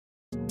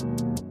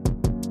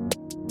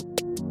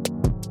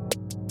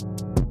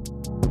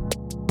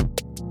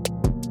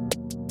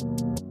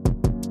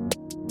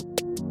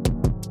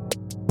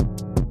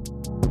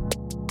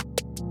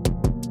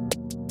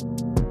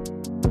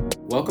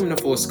Welcome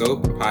to Full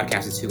Scope, a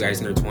podcast of two guys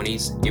in their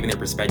 20s, giving their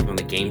perspective on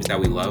the games that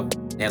we love,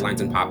 the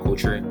headlines in pop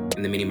culture,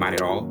 and the meaning behind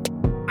it all.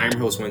 I'm your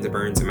host, Windsor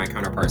Burns, and my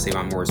counterpart,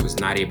 Savon Morris, was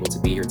not able to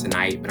be here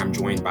tonight, but I'm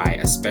joined by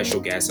a special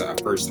guest, a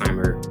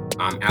first-timer,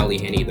 Ali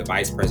Henney, the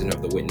vice president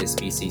of the Witness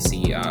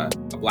BCC, a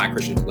Black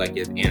Christian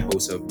collective, and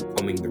host of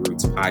Combing the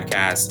Roots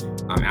podcast.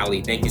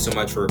 Ali, thank you so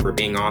much for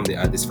being on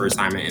this first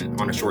time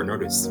and on a short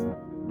notice.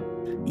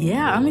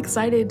 Yeah, I'm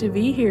excited to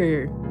be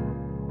here.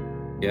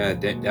 Yeah,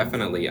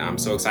 definitely. I'm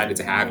so excited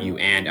to have you.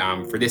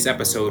 And for this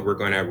episode, we're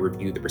going to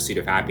review The Pursuit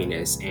of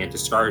Happiness. And to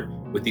start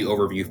with the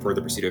overview for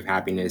The Pursuit of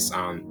Happiness,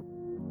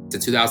 it's a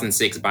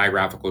 2006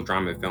 biographical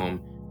drama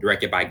film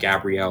directed by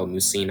Gabrielle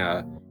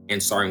Mussina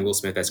and starring Will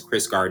Smith as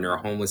Chris Gardner,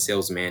 a homeless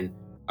salesman.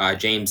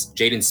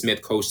 Jaden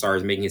Smith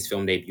co-stars, making his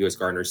film debut as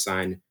Gardner's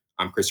son,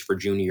 Christopher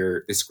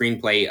Jr. The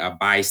screenplay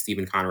by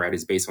Stephen Conrad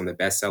is based on the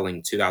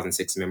best-selling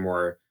 2006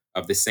 memoir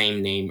of the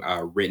same name,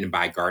 written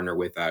by Gardner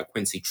with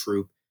Quincy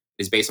Troop.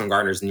 Is based on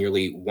Gardner's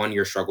nearly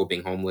one-year struggle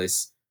being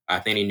homeless.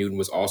 Thandie Newton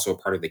was also a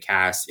part of the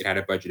cast. It had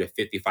a budget of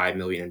 $55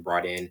 million and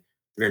brought in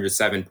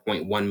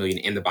 $307.1 million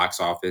in the box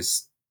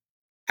office.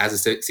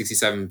 Has a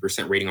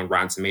 67% rating on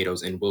Rotten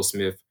Tomatoes, and Will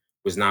Smith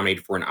was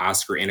nominated for an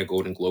Oscar and a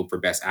Golden Globe for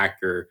Best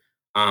Actor.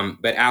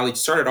 But Ali,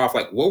 started off,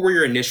 what were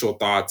your initial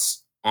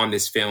thoughts on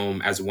this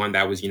film as one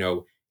that was,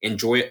 an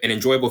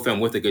enjoyable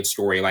film with a good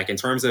story? Like in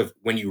terms of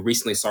when you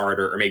recently saw it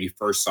or maybe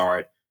first saw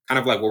it, kind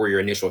of what were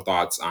your initial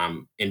thoughts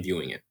in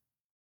viewing it?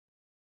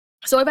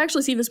 So I've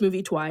actually seen this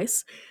movie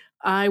twice.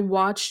 I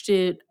watched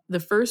it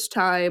the first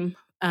time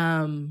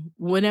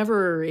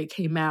whenever it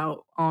came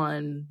out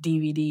on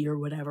DVD or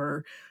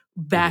whatever,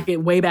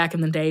 way back in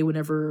the day,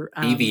 whenever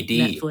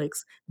DVD.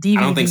 Netflix. DVD.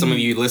 I don't think some of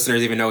you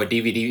listeners even know what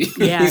DVD is.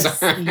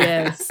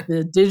 Yes.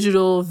 The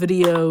digital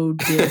video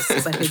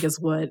discs, I think is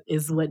what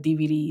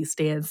DVD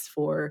stands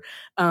for.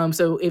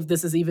 So if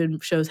this is even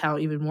shows how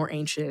even more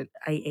ancient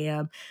I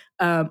am.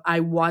 I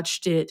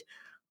watched it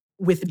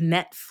with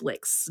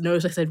Netflix.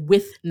 Notice I said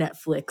with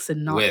Netflix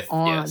and not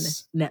on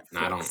Netflix,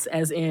 not on.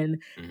 As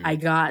in I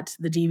got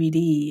the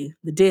DVD,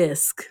 the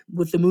disc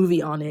with the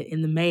movie on it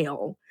in the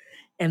mail.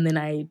 And then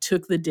I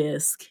took the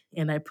disc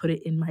and I put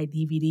it in my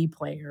DVD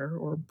player,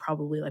 or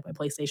probably like my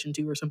PlayStation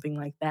 2 or something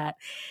like that,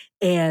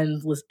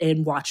 and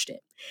watched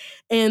it.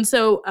 And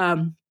so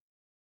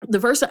the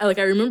first,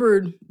 I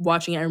remembered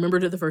watching it. I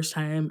remembered it the first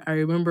time. I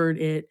remembered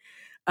it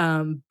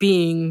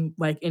being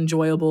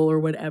enjoyable or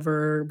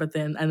whatever, but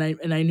then and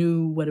I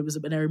knew what it was,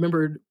 and I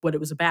remembered what it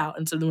was about.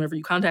 And so whenever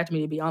you contacted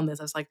me to be on this,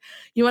 I was like,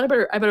 you know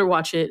what, I better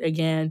watch it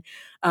again,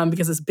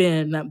 because it's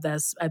been that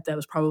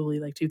was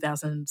probably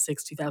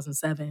 2006,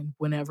 2007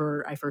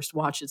 whenever I first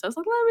watched it. So I was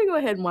like, let me go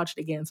ahead and watch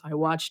it again. So I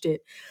watched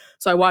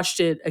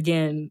it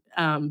again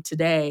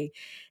today,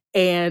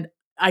 and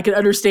I could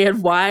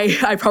understand why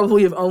I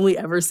probably have only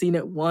ever seen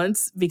it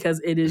once, because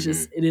it is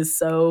just it is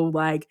so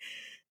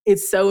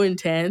it's so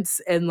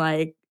intense. And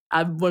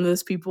I'm one of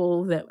those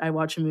people that I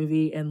watch a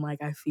movie and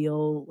I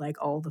feel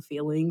all the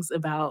feelings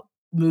about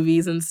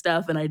movies and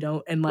stuff, and I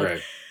don't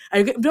Right.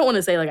 I don't want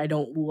to say I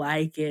don't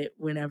like it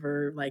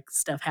whenever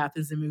stuff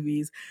happens in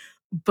movies,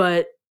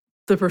 but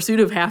The Pursuit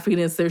of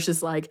Happiness, there's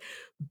just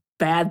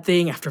bad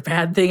thing after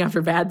bad thing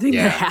after bad thing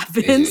that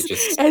happens,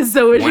 and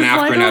so it's just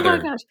oh my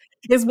gosh,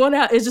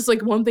 it's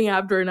just one thing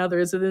after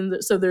another. So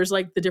there's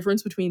the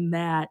difference between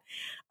that.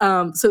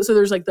 So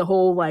there's the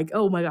whole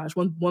oh my gosh,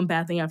 one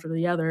bad thing after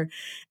the other,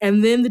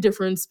 and then the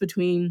difference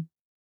between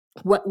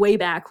way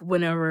back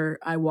whenever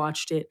I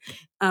watched it,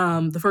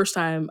 the first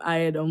time. I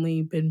had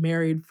only been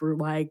married for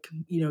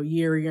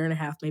year and a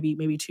half,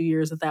 maybe 2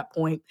 years at that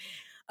point,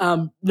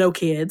 no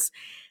kids.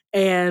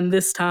 And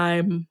this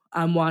time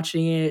I'm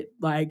watching it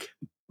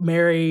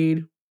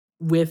married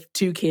with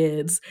 2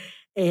 kids,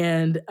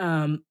 and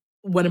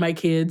one of my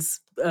kids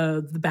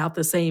about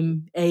the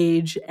same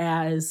age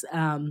as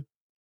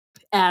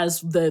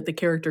the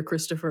character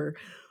Christopher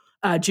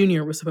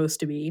Jr. was supposed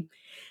to be.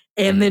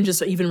 And then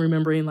just even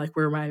remembering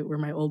where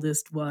my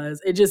oldest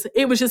was,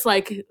 it was just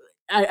I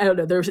don't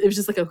know, it was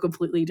just a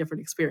completely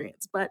different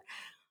experience. But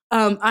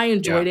I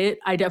enjoyed it.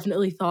 I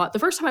definitely thought the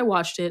first time I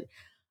watched it,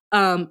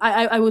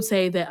 I would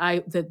say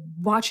that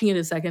watching it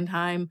a second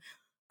time,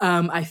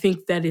 I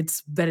think that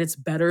it's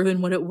better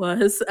than what it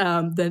was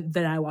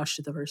than I watched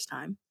it the first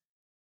time.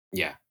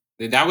 Yeah,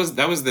 that was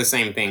the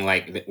same thing.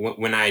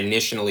 When I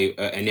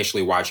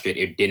initially watched it,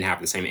 it didn't have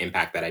the same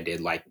impact that I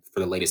did for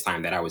the latest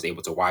time that I was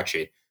able to watch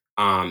it.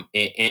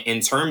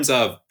 In terms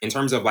of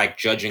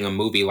judging a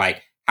movie,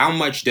 how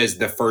much does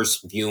the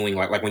first viewing,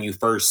 when you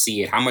first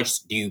see it, how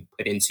much do you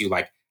put into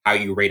how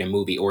you rate a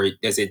movie, or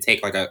does it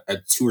take a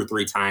 2 or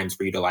 3 times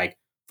for you to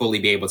fully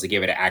be able to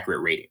give it an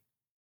accurate rating?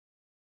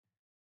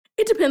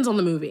 It depends on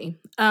the movie.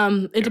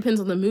 It depends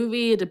on the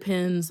movie. It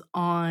depends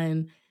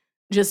on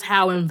just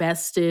how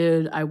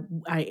invested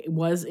I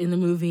was in the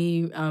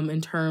movie,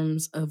 in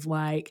terms of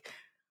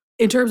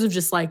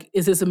just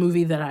is this a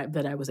movie that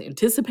I was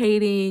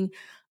anticipating?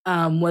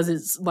 Was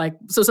it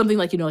so something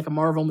a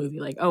Marvel movie,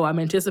 oh, I'm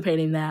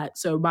anticipating that.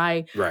 So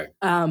my Right.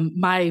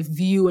 my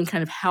view and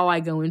kind of how I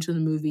go into the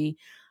movie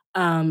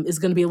is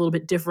going to be a little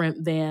bit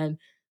different than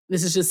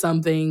this is just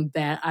something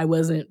that I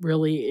wasn't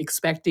really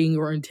expecting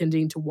or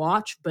intending to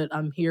watch, but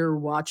I'm here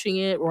watching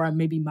it, or I'm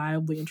maybe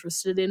mildly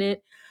interested in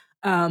it.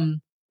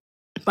 Um,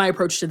 my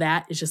approach to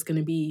that is just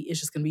gonna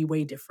be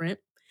way different.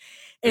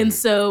 And Hmm.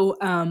 so,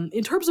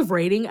 in terms of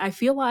rating, I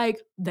feel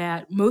like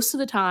that most of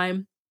the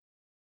time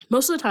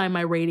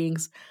my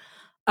ratings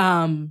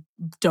um,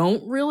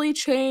 don't really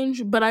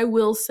change, but I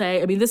will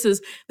say, I mean, this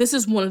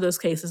is one of those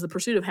cases. The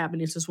Pursuit of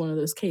Happiness is one of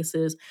those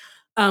cases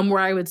where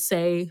I would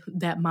say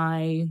that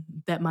my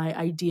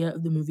idea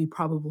of the movie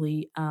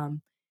probably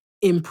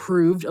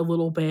improved a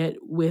little bit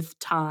with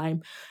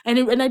time,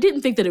 and I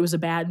didn't think that it was a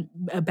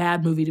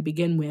bad movie to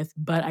begin with,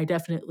 but I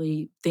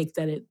definitely think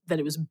that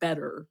it was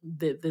better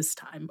this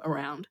time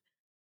around.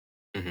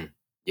 Hmm.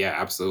 Yeah,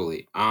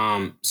 absolutely.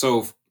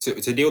 So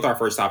to deal with our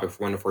first topic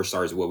for one of the first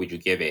stars, what would you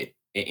give it?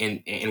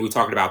 And we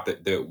talked about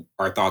the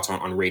our thoughts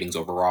on ratings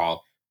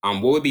overall.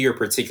 What would be your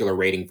particular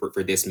rating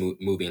for this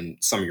movie and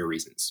some of your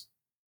reasons?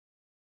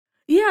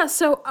 Yeah,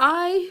 so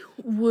I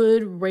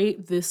would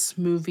rate this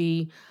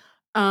movie.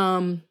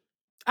 Um,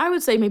 I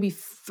would say maybe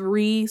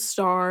 3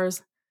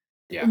 stars,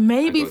 Yeah, I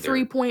maybe go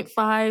there.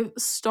 3.5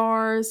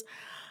 stars,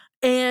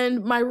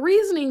 and my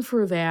reasoning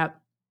for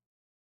that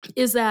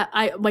is that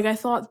I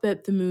thought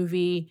that the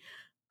movie,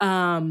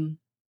 um,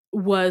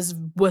 was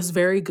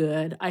very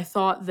good. I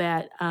thought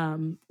that,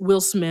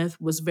 Will Smith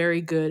was very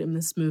good in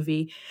this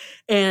movie,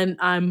 and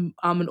I'm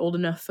an old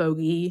enough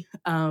fogey,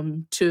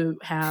 to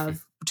have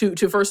to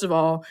first of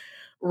all,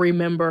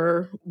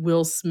 remember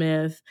Will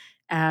Smith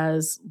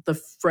as the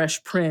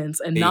Fresh Prince,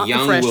 and The not the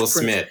young Fresh Will Prince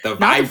Smith, the not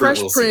the vibrant Fresh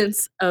Will Smith.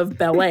 Prince of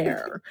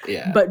Bel-Air,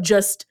 Yeah, but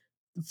just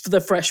the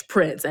Fresh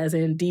Prince, as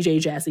in DJ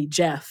Jazzy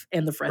Jeff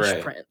and the Fresh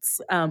right.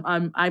 Prince.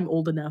 I'm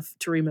old enough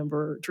to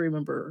remember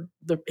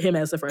him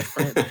as the Fresh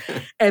Prince,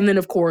 and then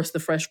of course the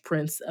Fresh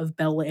Prince of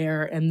Bel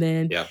Air, and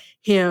then Yeah.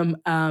 him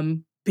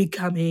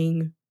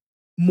becoming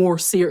more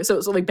serious. So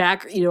like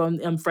back,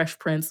 on Fresh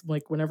Prince,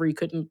 like whenever he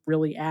couldn't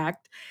really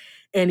act,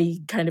 and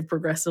he kind of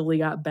progressively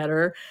got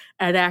better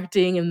at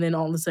acting, and then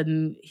all of a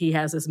sudden he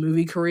has this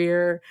movie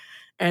career,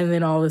 and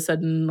then all of a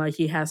sudden like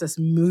he has this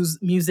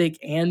music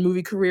and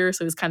movie career,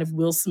 so he's kind of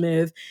Will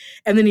Smith.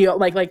 And then he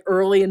like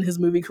early in his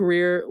movie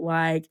career,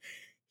 like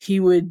he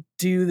would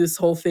do this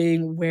whole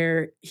thing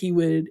where he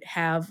would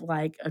have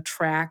like a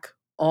track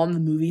on the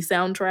movie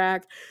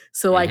soundtrack.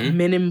 So like Hmm.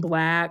 Men in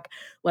Black,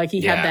 like he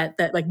had Yeah.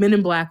 that like Men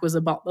in Black was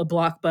a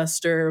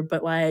blockbuster,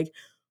 but like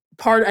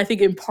part I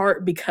think in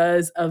part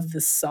because of the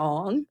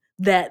song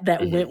that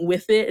Hmm. went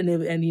with it,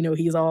 and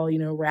he's all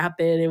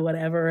rapid and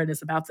whatever, and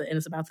it's about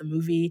the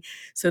movie.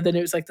 So then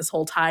it was like this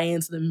whole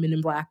tie-in. So the Men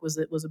in Black was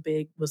a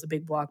big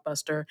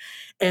blockbuster,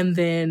 and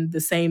then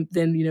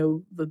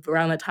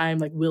around that time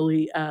like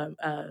Willie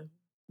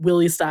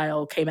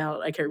Style came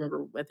out. I can't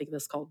remember. I think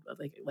that's called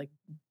like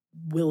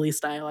Willie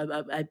Style.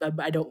 I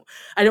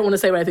don't want to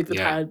say what I think the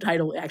Yeah.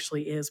 title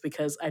actually is,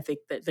 because I think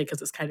that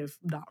because it's kind of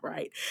not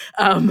right.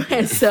 And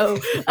Mhm. so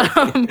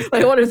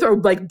like I want to throw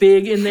like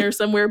big in there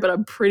somewhere, but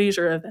I'm pretty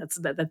sure that's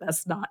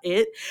not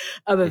it.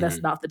 That's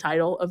Mhm. not the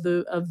title of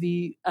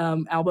the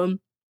album.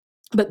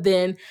 But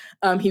then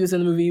he was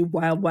in the movie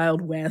Wild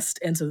Wild West,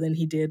 and so then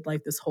he did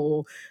like this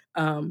whole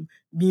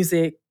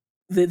music,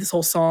 this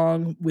whole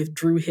song with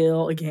Drew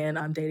Hill. Again,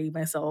 I'm dating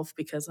myself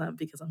because I'm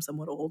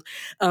somewhat old.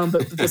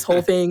 But this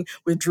whole thing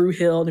with Drew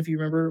Hill, and if you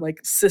remember, like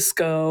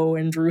Cisco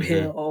and Drew Mhm.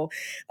 Hill,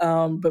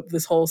 but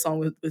this whole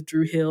song with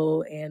Drew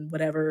Hill and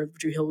whatever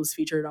Drew Hill was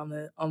featured on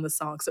the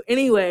song. So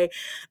anyway,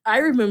 I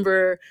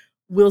remember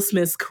Will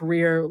Smith's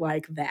career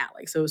like that,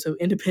 like so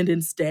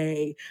Independence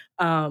Day,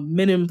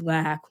 Men in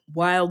Black,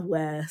 Wild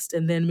West,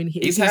 and then when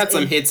He's he's had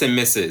some in hits and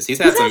misses. He's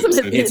had he's had some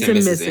some hits hits and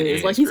and misses misses.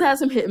 in Like his he's career. had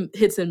some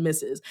hits and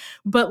misses,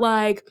 but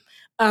like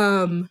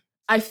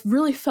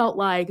really felt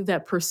like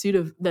that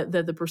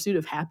the Pursuit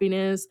of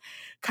Happiness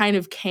kind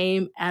of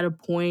came at a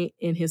point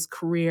in his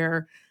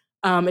career.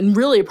 And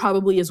really, it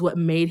probably is what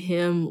made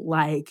him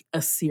like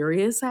a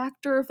serious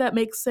actor, if that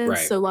makes sense. Right.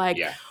 So like,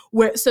 Yeah.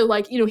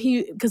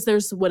 he because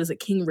there's what is it,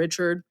 King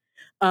Richard,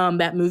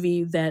 that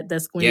movie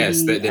that's going to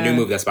Yes, be the new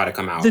movie that's about to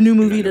come the out new in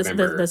movie that's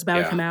November. about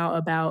to come Yeah.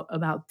 out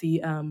about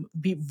the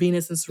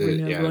Venus and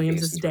Serena Venus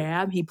Williams' and Serena.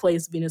 dad. He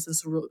plays Venus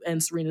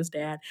and Serena's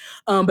dad,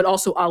 but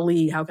also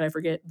Ali. How could I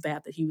forget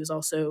that he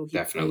played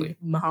Definitely.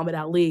 Muhammad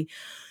Ali.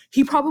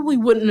 He probably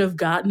wouldn't have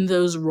gotten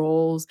those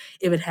roles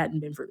if it hadn't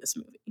been for this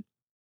movie.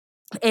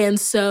 And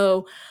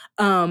so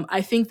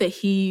I think that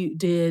he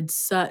did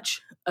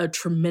such a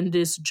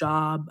tremendous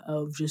job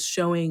of just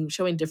showing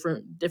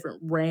different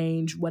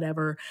range,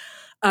 whatever.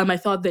 I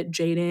thought that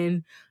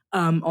Jaden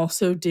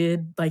also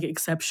did like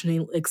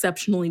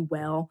exceptionally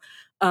well.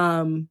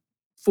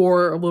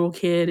 For a little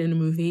kid in a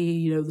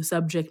movie, the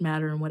subject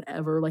matter and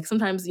whatever. Like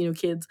sometimes,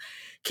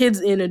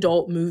 kids in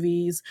adult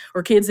movies,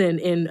 or kids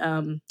in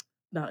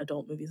not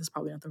adult movies. That's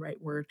probably not the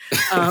right word.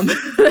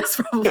 That's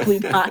probably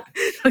not.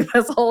 Like,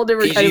 that's a whole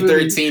different kind of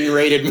movie. PG-13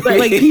 rated movie. But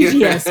like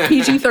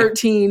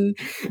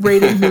PG-13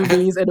 rated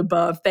movies and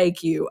above.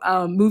 Thank you.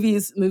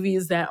 Movies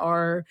that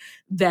are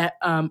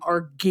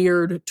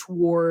geared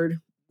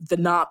toward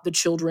not the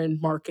children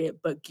market,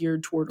 but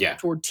geared toward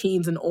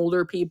teens and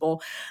older people.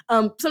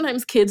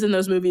 Sometimes kids in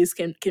those movies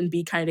can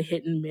be kind of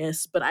hit and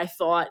miss, but I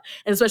thought,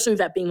 and especially with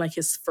that being like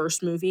his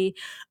first movie,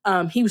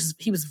 he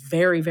was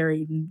very,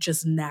 very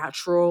just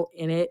natural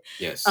in it.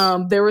 Yes.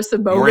 There were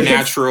some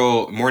moments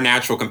more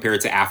natural compared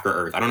to After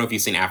Earth. I don't know if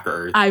you've seen After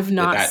Earth. I've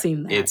not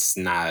seen that. It's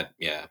not,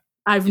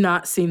 I've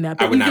not seen that,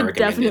 but you could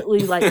definitely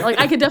like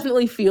I could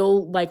definitely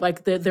feel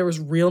like there was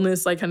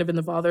realness, like kind of in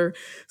the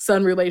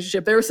father-son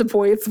relationship. There were some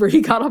points where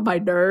he got on my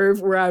nerve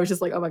where I was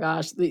just like, oh my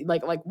gosh,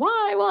 like why?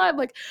 I'm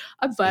like,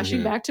 I'm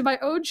flashing back to my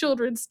own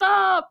children.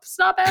 Stop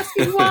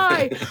asking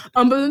why.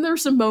 But then there were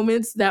some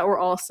moments that were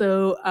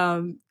also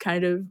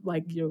kind of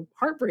like,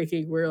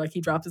 heartbreaking, where like he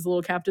dropped his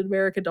little Captain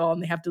America doll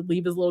and they have to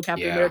leave his little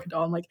Captain America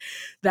doll, and like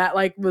that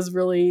like was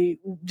really,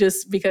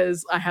 just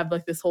because I have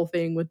like this whole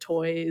thing with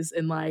toys,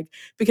 and like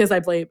because I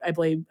blame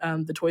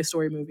the Toy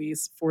Story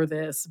movies for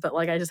this, but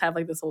like I just have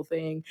like this whole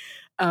thing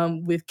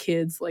with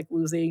kids like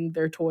losing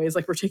their toys,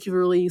 like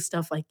particularly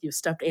stuff like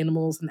stuffed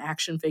animals and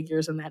action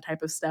figures and that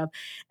type of stuff.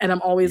 And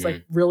I'm always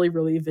like really,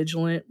 really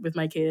vigilant with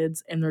my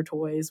kids and their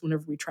toys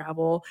whenever we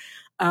travel.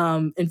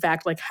 In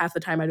fact, like half the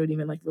time I don't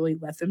even like really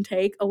let them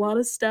take a lot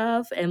of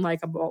stuff, and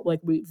like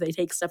they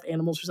take stuffed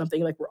animals or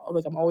something, like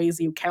I'm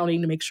always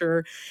counting to make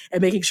sure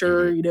and making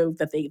sure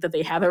that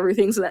they have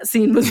everything. So that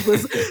scene was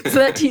so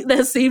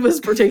that scene was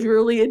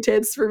particularly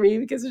intense for me,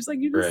 because it's like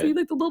you just see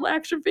like the little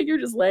action figure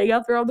just laying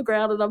out there on the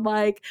ground, and I'm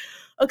like,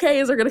 okay,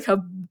 is there gonna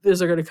come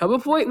a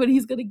point when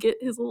he's gonna get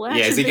his little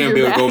action figure? Is he gonna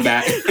be able to go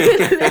back?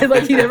 And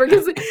like he never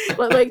gets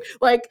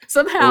like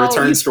somehow a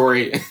return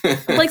story.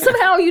 Like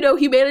somehow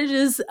he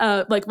manages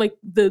like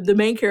the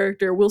main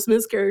character, Will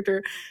Smith's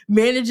character,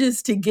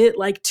 manages to get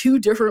like 2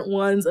 different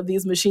ones of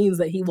these machines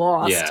that he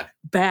lost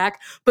back,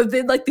 but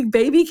then like the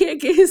baby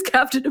can't get his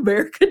Captain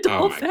America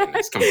doll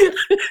back. Come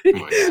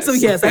on, so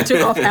yes, I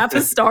took off half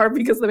a star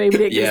because the baby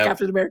didn't get his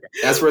Captain America.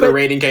 That's where the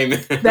rating came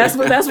in. that's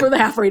where the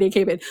half rating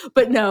came in.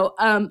 But no,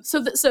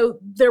 so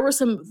there were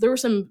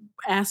some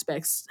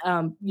aspects.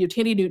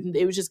 Tandy Newton,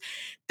 it was just,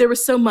 there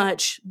was so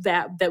much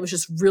that was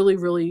just really,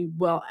 really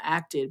well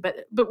acted.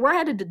 But where I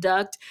had to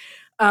deduct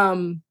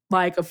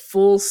like a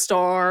full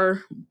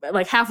star,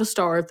 like half a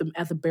star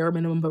at the bare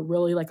minimum, but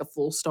really like a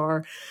full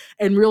star.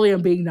 And really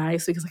I'm being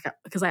nice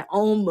because I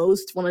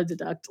almost want to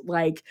deduct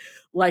like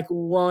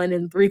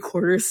 1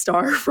 3/4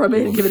 star from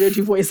it and give it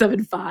a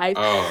 2.75.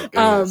 Oh,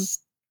 goodness.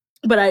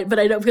 But I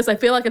don't, because I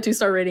feel like a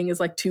 2-star rating is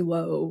like too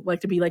low.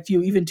 Like to be like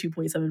even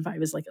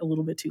 2.75 is like a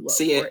little bit too low.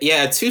 See, a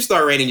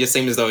 2-star rating just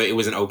seems as though it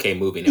was an okay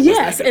movie.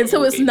 Yes, and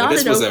so it's not.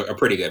 This was a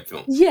pretty good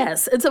film.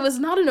 Yes, and so it's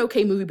not an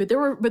okay movie, but there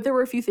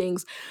were a few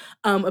things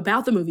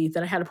about the movie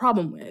that I had a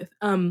problem with.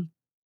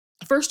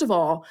 First of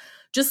all,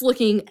 just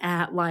looking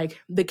at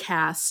like the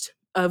cast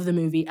of the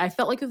movie, I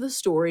felt like the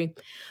story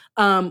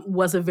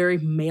was a very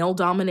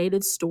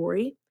male-dominated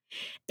story.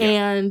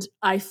 And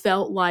I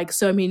felt like,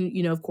 so I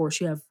mean, of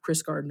course you have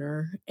Chris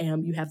Gardner,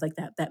 and you have like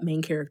that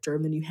main character,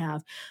 and then you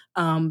have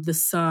the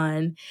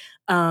son,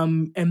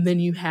 and then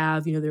you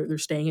have they're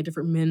staying at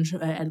different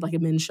at like a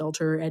men's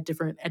shelter at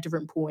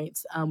different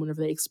points whenever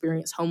they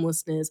experience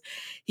homelessness.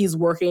 He's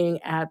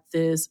trying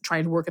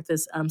to work at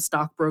this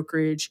stock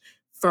brokerage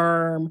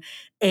firm,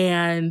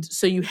 and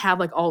so you have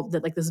like all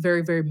that, like this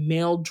very, very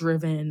male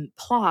driven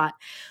plot,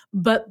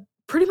 but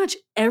pretty much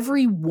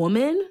every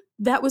woman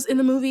that was in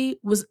the movie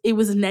was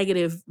a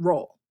negative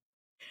role.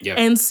 Yeah,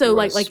 and so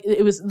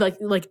it was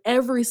like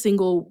every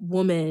single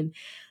woman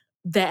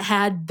that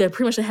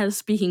pretty much had a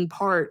speaking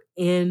part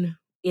in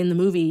the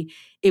movie,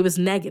 it was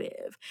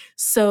negative.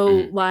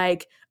 So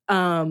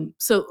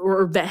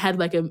or that had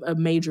like a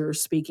major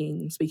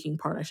speaking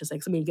part, I should say.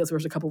 'Cause I mean, I guess there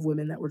was a couple of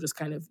women that were just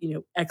kind of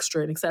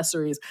extra and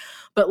accessories,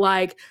 but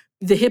like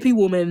the hippie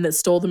woman that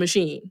stole the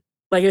machine.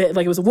 Like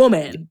it was a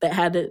woman that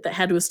had to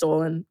have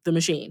stolen the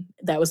machine.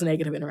 That was a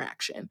negative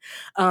interaction.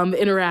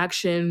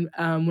 Interaction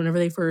whenever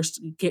they first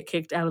get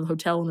kicked out of the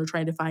hotel and they're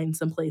trying to find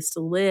some place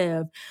to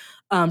live,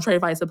 trying to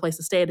find some place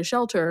to stay at a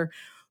shelter.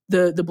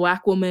 The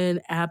Black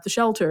woman at the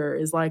shelter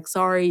is like,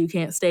 sorry, you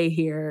can't stay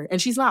here. And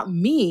she's not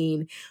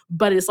mean,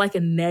 but it's like a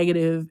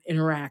negative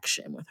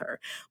interaction with her.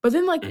 But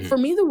then like for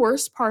me, the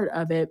worst part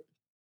of it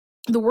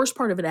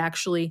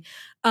actually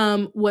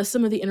was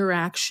some of the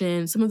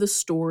interaction, some of the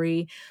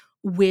story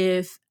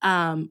with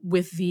the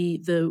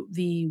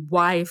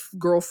wife,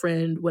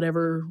 girlfriend,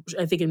 whatever.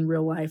 I think in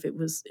real life it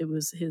was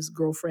his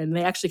girlfriend.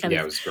 They actually kind of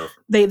it was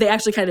girlfriend. They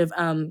actually kind of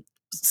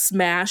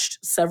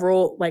smashed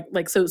several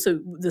so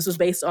this was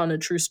based on a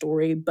true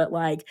story, but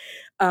like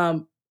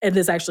and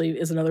this actually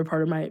is another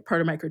part of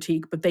my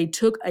critique, but they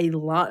took a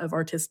lot of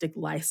artistic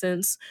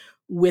license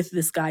with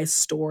this guy's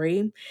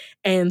story.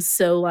 And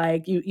so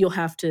like you'll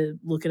have to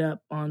look it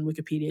up on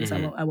Wikipedia, because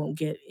I won't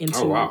get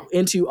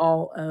into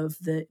all of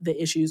the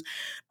issues,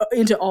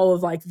 into all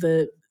of like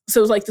the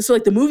so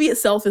the movie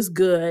itself is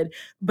good,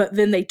 but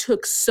then they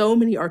took so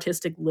many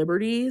artistic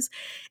liberties.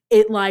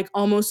 It like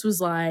almost was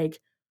like,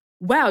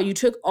 wow, you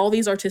took all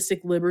these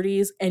artistic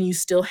liberties and you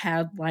still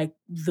had like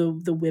the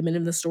women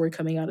in the story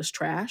coming out as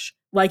trash.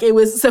 Like it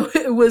was so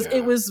it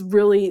Yeah. was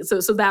really so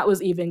that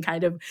was even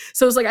kind of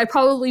so it's like I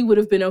probably would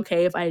have been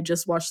okay if I had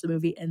just watched the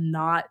movie and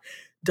not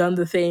done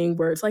the thing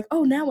where it's like,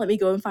 oh, now let me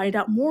go and find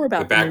out more The about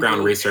the background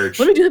movie. Let research.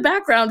 me do the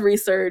background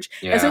research.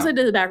 As soon as Yeah. I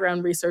did the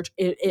background research,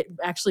 it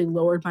actually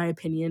lowered my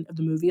opinion of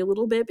the movie a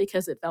little bit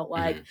because it felt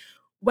like, Mhm.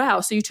 wow,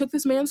 so you took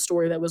this man's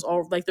story that was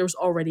all like there was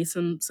already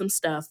some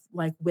stuff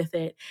like with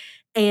it,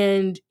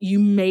 and you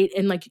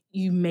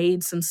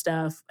made some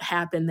stuff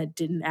happen that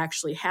didn't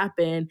actually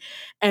happen,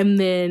 and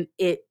then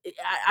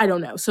I don't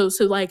know. So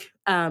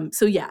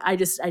yeah, I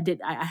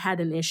had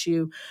an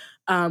issue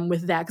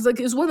with that because like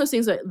it was one of those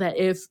things that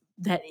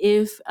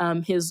if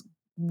his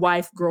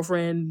wife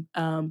girlfriend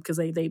because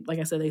they like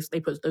I said they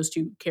put those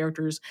two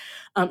characters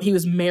he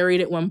was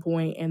married at one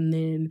point and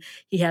then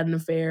he had an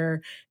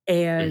affair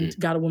and Mhm.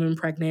 got a woman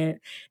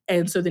pregnant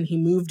and so then he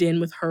moved in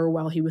with her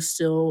while he was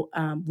still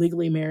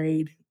legally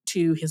married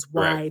to his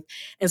Right. wife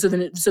and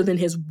so then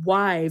his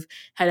wife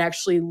had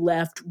actually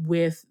left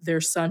with their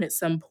son at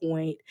some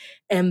point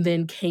and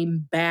then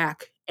came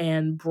back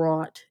and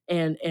brought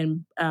and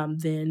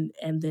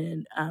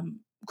then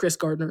Chris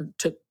Gardner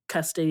took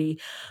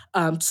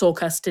sole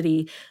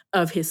custody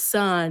of his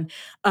son.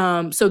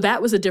 So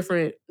that was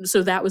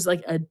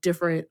like a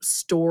different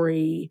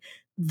story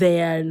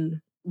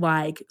than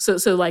like so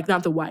like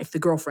not the wife, the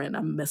girlfriend.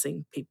 I'm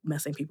messing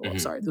people up.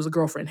 Mhm. Sorry. There was a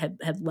girlfriend had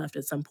left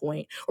at some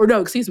point. Or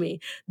no, excuse me.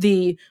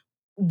 The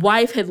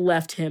wife had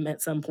left him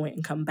at some point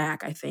and come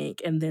back, I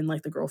think, and then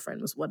like the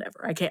girlfriend was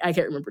whatever. I can't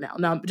remember now.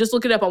 Now just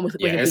look it up on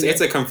Yeah, Wikipedia.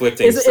 it's a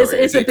conflicting story.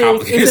 It's a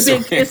complicated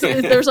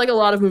story. There's like a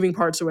lot of moving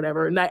parts or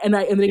whatever. And then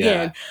again,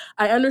 Yeah.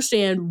 I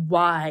understand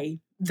why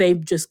they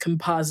just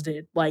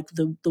composited like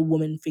the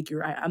woman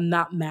figure. I'm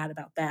not mad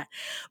about that.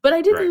 But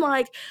I didn't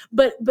Right. like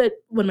but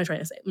what am I trying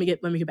to say?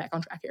 Let me get back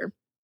on track here.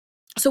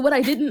 So what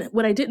I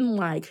didn't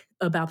like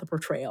about the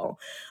portrayal,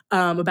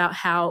 about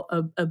how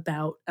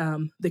about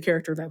the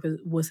character that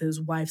was his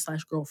wife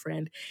slash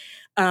girlfriend,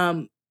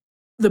 um,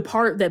 the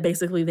part that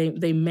basically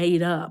they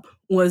made up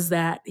was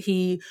that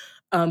he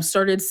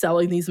started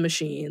selling these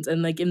machines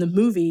and like in the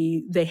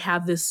movie they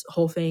have this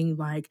whole thing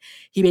like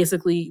he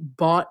basically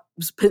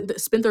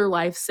spent their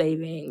life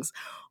savings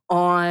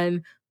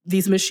on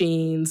these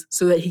machines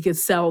so that he could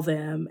sell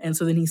them and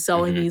so then he's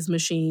selling Mhm. these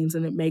machines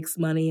and it makes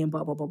money and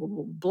blah blah blah blah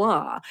blah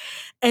blah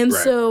and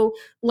Right.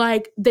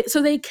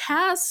 so they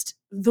cast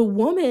the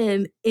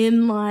woman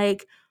in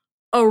like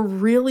a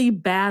really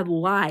bad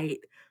light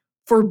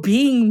for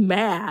being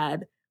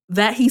mad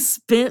that he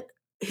spent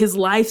his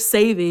life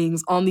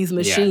savings on these Yeah, they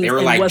machines were,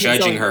 and like, wasn't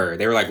judging selling them. her.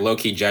 They were, like, low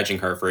key judging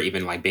her for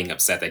even, like, being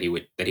upset that he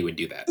would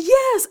do that.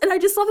 Yes, and I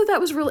just thought that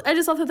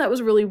that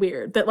was really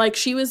weird that, like,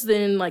 she was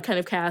then, like, kind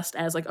of cast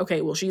as, like,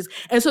 okay, well, she's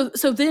and so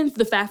then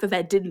the fact that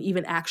that didn't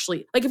even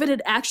actually like, if it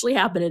had actually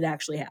happened, it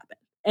actually happened,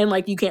 and,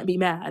 like, you can't be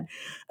mad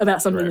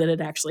about something Right. that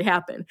had actually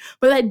happened,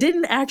 but that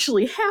didn't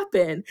actually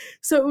happen,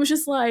 so it was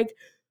just like,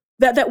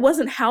 that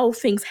wasn't how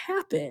things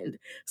happened.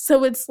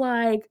 So it's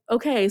like,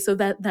 okay, so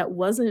that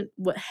wasn't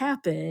what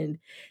happened.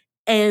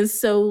 And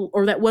so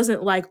or that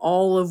wasn't like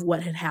all of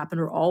what had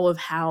happened or all of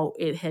how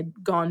it had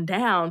gone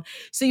down.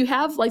 So you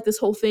have like this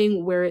whole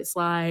thing where it's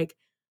like,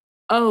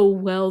 oh,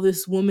 well,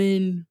 this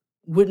woman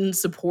wouldn't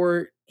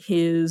support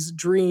his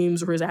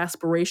dreams or his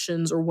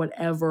aspirations or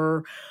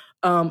whatever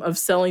of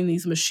selling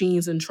these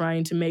machines and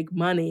trying to make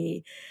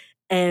money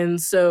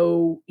and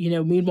so,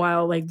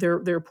 meanwhile, like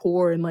they're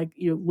poor and like,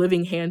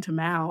 living hand to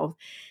mouth.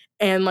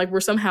 And like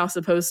we're somehow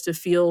supposed to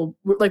feel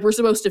like we're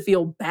supposed to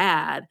feel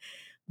bad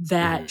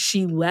that Mhm.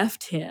 she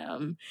left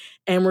him.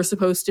 And we're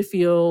supposed to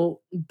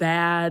feel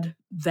bad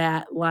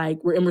that like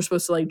we're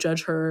supposed to like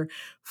judge her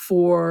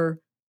for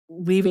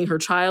leaving her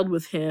child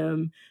with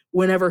him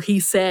whenever he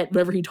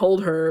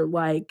told her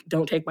like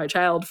don't take my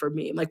child from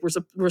me like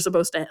we're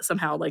supposed to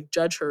somehow like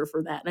judge her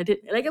for that and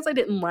I guess I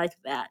didn't like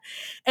that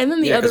and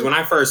then the Yeah, because other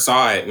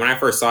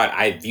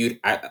I viewed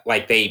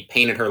like they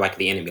painted her like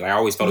the enemy. Like, I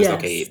always felt as though,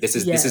 okay,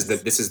 yes, yes.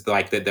 this is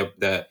like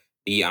the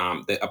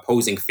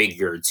opposing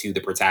figure to the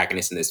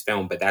protagonist in this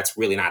film, but that's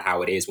really not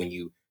how it is when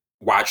you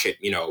watch it,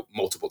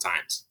 multiple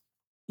times.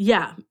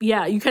 Yeah,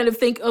 yeah, you kind of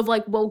think of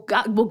like, well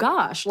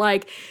gosh,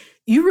 like,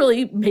 you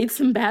really made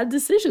some bad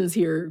decisions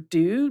here,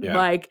 dude, Yeah.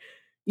 like,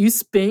 you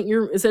spent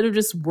your instead of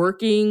just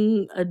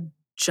working a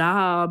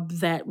job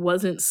that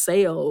wasn't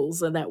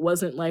sales and that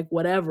wasn't, like,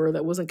 whatever,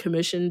 that wasn't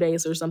commission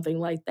based or something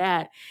like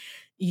that,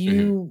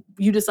 Mhm.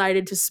 you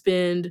decided to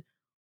spend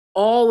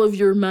all of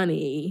your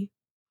money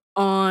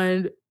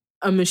on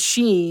a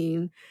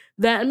machine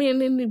that I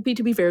mean,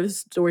 to be fair, this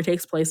story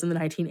takes place in the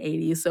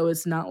 1980s, so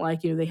it's not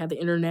like, they had the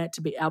internet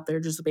to be out there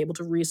just to be able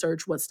to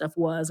research what stuff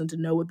was and to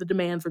know what the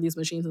demand for these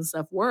machines and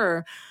stuff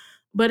were,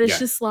 but it's Yeah.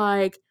 just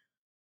like,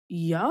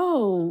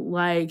 yo,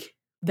 like,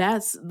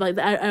 that's like,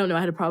 I don't know,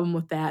 I had a problem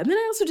with that, and then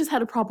I also just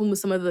had a problem with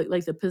some of the,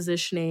 like, the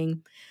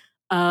positioning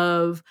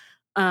of,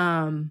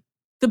 um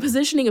the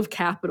positioning of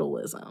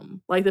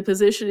capitalism, like the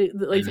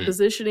Mhm.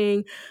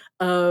 positioning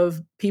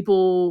of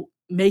people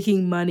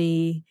making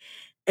money,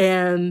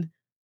 and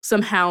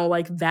somehow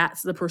like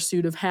that's the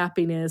pursuit of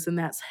happiness and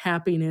that's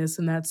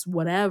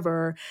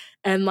whatever.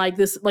 And like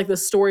the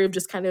story of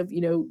just kind of,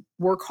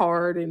 work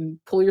hard and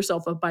pull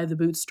yourself up by the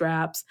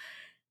bootstraps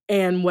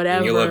and And you'll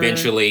whatever,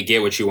 eventually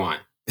get what you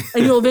want.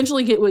 and you'll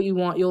eventually get what you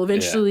want. You'll Yeah.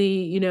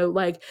 eventually,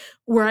 like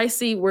where I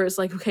see where it's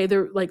like, okay,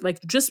 they're like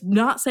just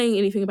not saying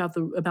anything about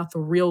the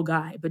real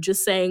guy, but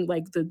just saying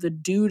like the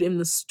dude in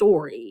the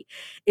story.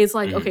 It's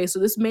like, Mhm. okay, so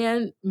this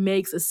man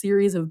makes a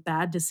series of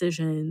bad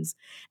decisions,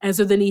 and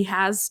so then he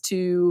has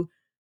to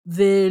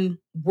then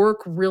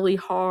work really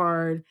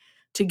hard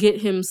to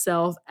get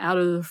himself out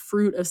of the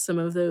fruit of some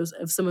of those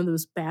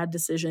bad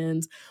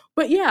decisions.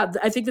 But yeah,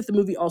 I think that the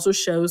movie also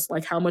shows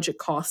like how much it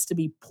costs to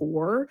be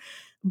poor,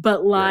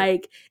 but Right.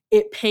 like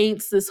it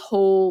paints this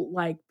whole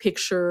like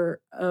picture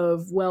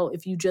of, well,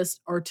 if you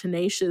just are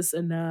tenacious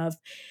enough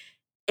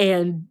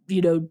and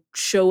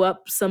show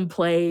up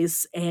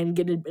someplace and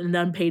get an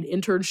unpaid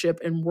internship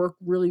and work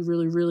really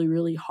really really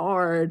really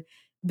hard,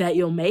 that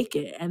you'll make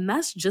it. And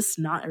that's just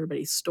not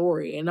everybody's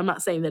story. And I'm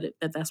not saying that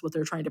that's what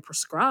they're trying to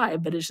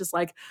prescribe, but it's just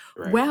like,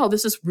 Right. wow,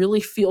 this just really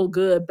feel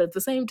good, but at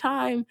the same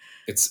time,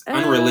 It's uh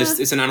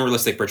unrealistic. It's an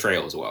unrealistic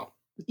portrayal as well.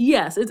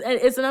 yes,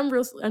 it's an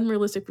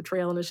unrealistic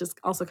portrayal. And it's just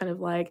also kind of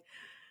like,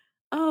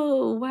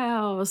 oh,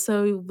 wow.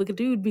 So the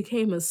dude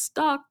became a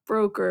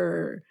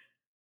stockbroker.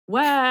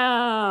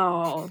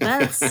 Wow.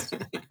 That's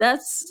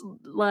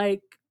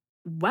like,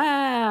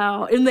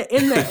 wow. In the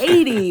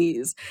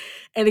 80s.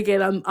 And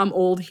again, I'm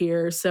old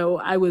here, so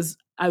I was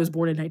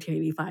born in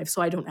 1985,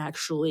 so I don't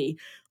actually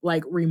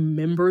like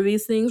remember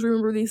these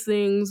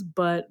things,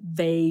 but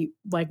they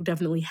like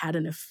definitely had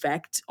an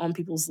effect on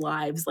people's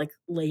lives like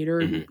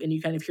later, and Mhm.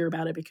 you kind of hear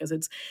about it because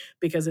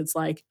it's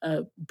like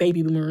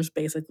baby boomers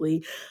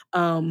basically,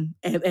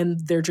 and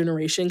their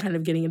generation kind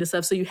of getting into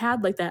stuff. So you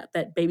had like that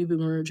baby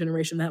boomer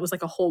generation that was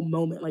like a whole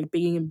moment, like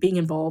being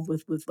involved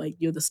with like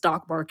the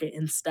stock market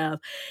and stuff,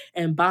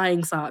 and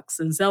buying stocks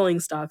and selling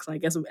stocks, and I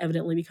guess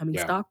evidently becoming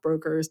Yeah.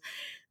 stockbrokers.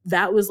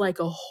 That was like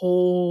a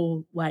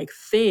whole like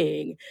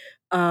thing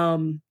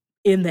um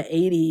in the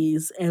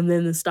 80s, and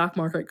then the stock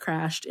market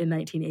crashed in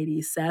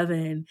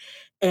 1987,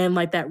 and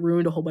like that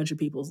ruined a whole bunch of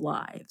people's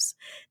lives.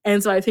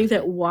 And so I think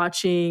that Mhm.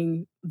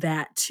 watching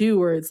that too,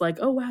 where it's like,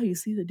 oh wow, you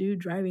see the dude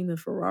driving the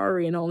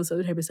Ferrari and all this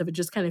other type of stuff, it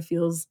just kind of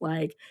feels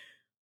like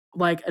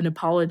an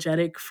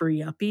apologetic for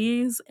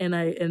yuppies. And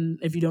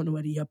if you don't know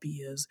what a yuppie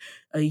is,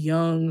 a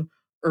young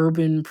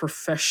urban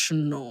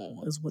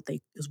professional is what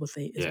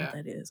Yeah.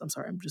 that is. I'm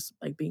sorry, I'm just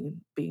like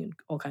being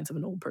all kinds of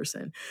an old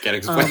person Gotta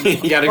explain.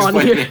 You gotta on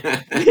explain here.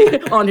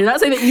 that. On here, not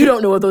saying that you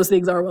don't know what those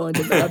things are,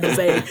 Wellington, but I'm just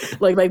saying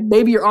like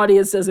maybe your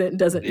audience doesn't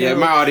Yeah,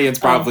 my know. audience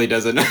um probably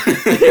doesn't know.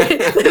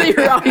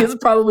 your audience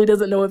probably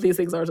doesn't know what these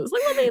things are. So it's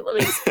like, let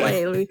me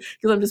explain.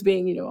 Because I'm just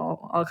being,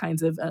 all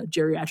kinds of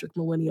geriatric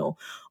millennial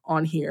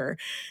on here.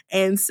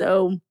 And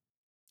so,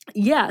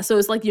 yeah, so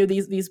it's like,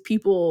 these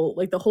people,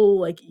 like the whole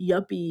like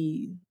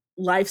yuppie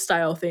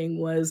lifestyle thing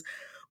was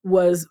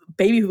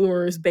baby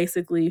boomers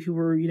basically who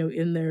were,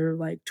 in their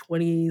like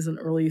 20s and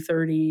early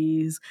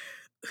 30s,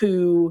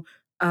 who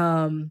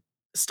um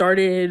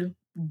started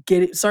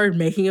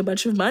making a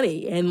bunch of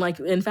money. And like,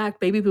 in fact,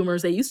 baby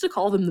boomers, they used to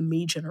call them the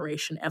me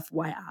generation,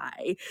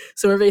 FYI.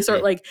 So if they start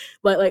Mm.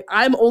 like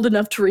I'm old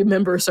enough to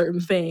remember certain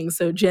things,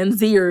 so Gen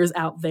Zers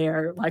out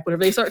there, like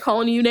whenever they start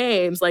calling you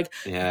names, like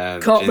Yeah,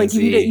 call, Gen like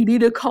you Z.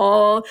 need to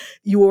call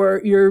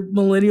your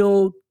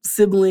millennial I'm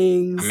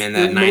siblings, in your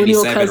that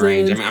millennial 97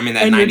 range. cousins, I'm in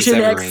that and your Gen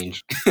 97 X.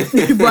 range.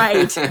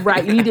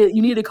 Right.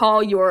 You need to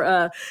call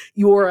your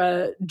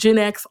Gen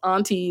X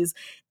aunties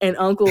and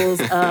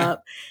uncles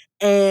up,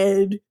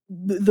 and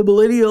the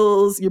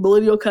millennials, your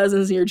millennial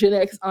cousins, and your Gen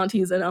X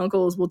aunties and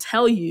uncles will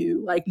tell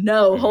you, like,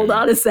 no, hold Mhm.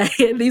 on a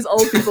second, these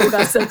old people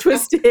got stuff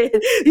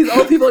twisted. These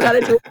old people got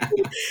it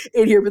twisted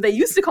in here. But they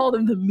used to call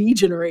them the me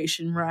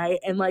generation, right?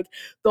 And like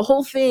the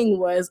whole thing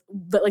was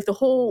that like that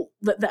whole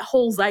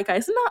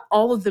zeitgeist, not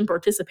all of them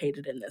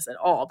participated in this at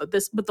all, but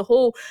the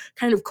whole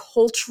kind of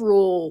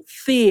cultural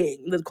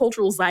thing, the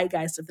cultural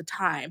zeitgeist at the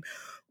time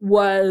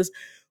was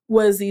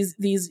these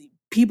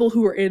people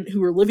who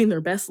were living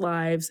their best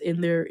lives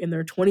in their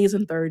 20s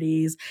and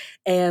 30s,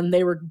 and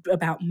they were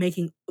about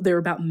making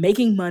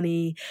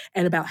money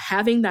and about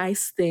having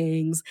nice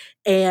things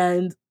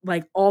and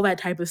like all that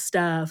type of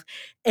stuff.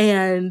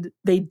 And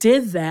they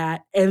did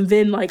that, and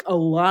then like a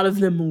lot of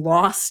them um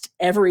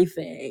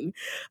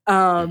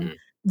Mhm.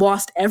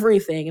 lost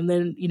everything. And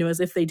then, as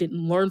if they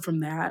didn't learn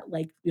from that,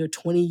 like,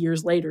 20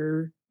 years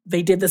later,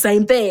 they did the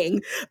same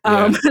thing.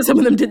 Yeah. Some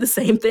of them did the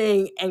same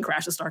thing and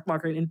crashed the stock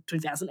market in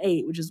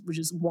 2008, which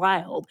is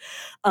wild.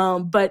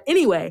 But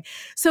anyway,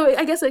 so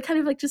I guess it kind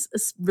of like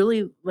just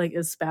really like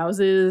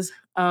espouses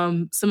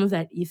some of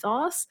that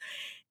ethos.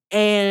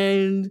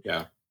 And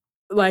Yeah.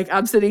 like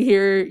I'm sitting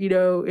here,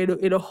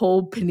 in a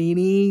whole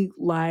panini,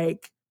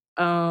 like,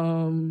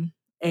 um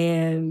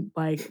And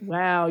like,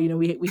 wow,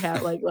 we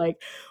have like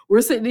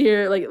we're sitting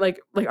here like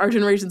our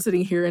generation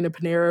sitting here in a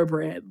Panera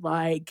Bread,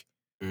 like,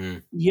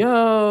 Mm,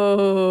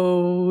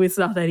 yo, it's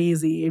not that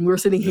easy. And we're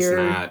sitting it's here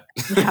not.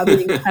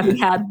 having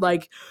had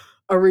like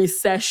a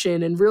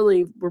recession, and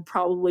really we're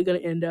probably gonna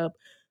end up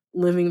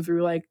living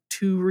through like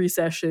 2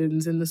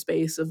 recessions in the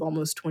space of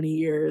almost 20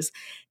 years.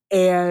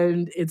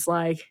 And it's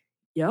like,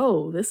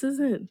 yo, this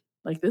isn't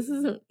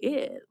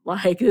it.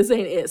 Like, this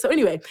ain't it. So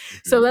anyway,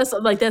 so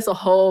Mhm. that's a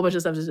whole bunch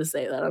of stuff to just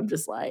say that I'm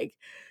just like,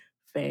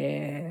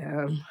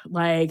 fam,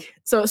 like,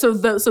 so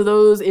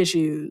those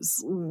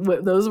issues,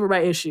 those were my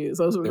issues.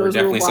 There were Those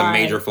were definitely some why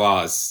major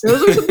flaws.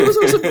 those were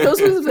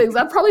some things.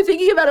 I'm probably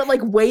thinking about it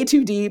like way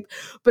too deep,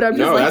 but I'm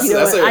just No, like, you know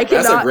that's what? I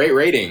a cannot great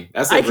rating.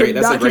 I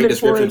That's a cannot give great it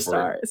 4 description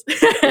for it. stars.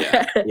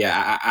 Yeah,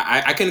 yeah.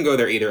 I couldn't go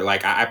there either.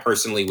 Like I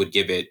personally would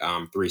give it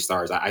 3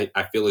 stars. I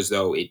feel as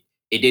though it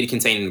did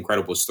contain an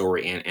incredible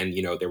story, and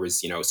there was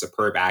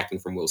superb acting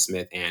from Will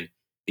Smith, and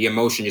the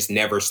emotion just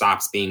never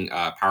stops being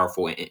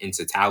powerful in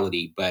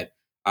totality. But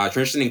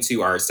transitioning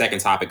to our second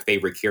topic,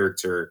 favorite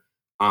character.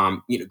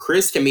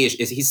 Chris to me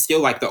is he's still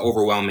like the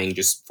overwhelming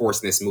just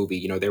force in this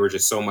movie. There was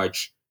just so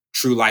much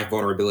true life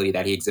vulnerability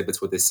that he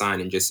exhibits with his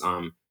son, and just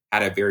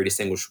had a very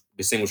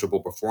distinguishable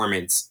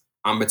performance.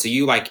 But to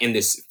you, like in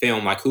this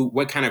film, like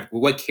what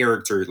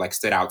character like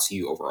stood out to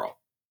you overall?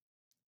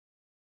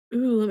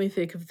 Ooh, let me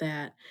think of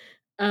that.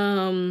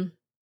 Um,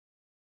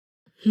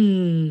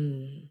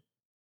 hmm.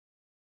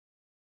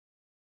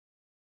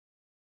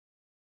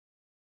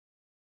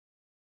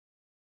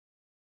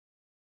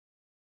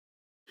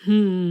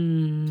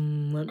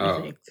 Let me Oh,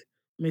 think.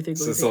 Let me think,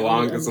 let me it's a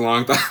think. it's a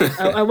long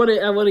I time.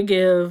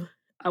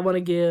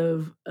 wanna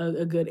give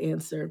a good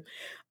answer.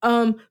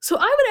 So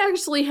I would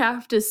actually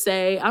have to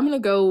say I'm gonna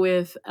go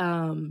with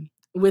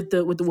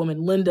the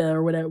woman, Linda,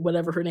 or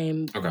whatever her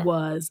name Okay,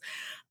 was.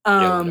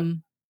 yeah, Linda.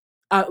 Um,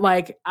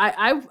 like,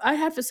 I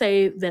have to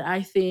say that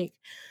I think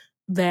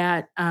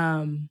that,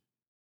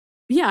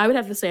 yeah, I would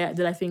have to say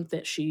that I think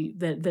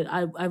that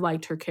I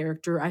liked her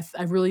character. I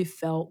really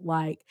felt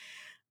like,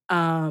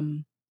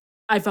 um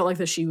I felt like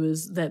that she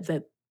was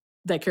that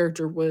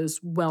character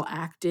was well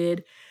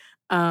acted.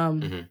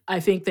 Hmm. I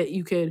think that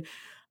you could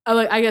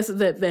I guess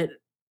that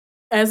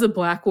as a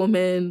Black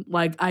woman,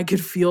 like, I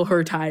could feel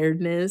her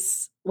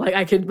tiredness. Like,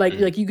 I could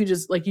Hmm. you could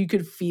just you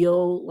could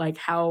feel, like,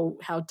 how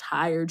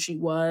tired she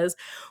was.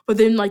 But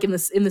then, like, in the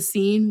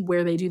scene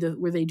where they do,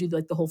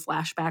 like, the whole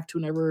flashback to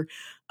whenever,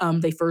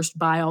 they first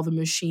buy all the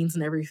machines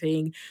and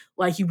everything,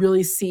 like, you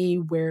really see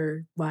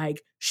where,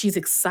 like, she's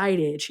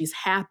excited, she's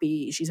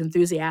happy, she's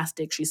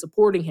enthusiastic, she's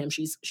supporting him,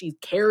 she's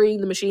carrying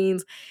the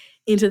machines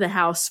into the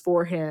house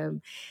for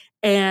him.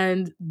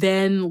 And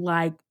then,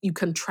 like, you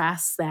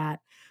contrast that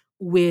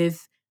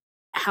with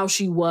how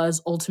she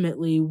was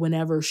ultimately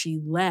whenever she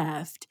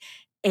left.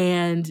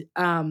 And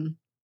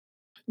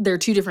they're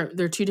 2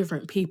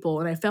 different people.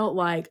 And I felt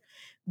like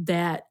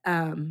that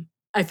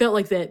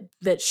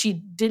she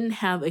didn't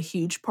have a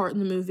huge part in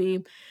the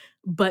movie,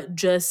 but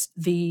just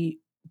the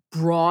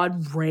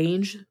broad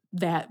range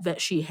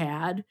that she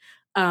had.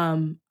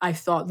 I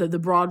thought that the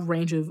broad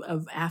range of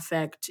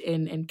affect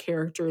and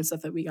character and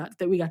stuff that we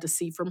got to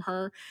see from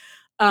her,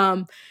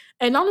 um,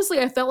 and honestly,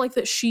 I felt like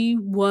that she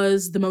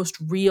was the most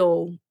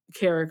real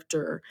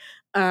character,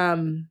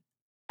 um,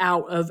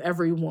 out of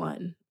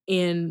everyone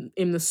in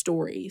the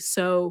story.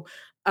 So,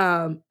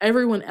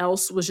 everyone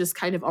else was just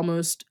kind of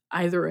almost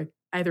either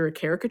a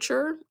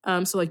caricature.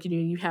 So like,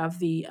 you have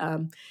the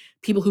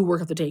people who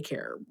work at the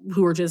daycare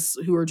who are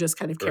just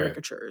kind of Right.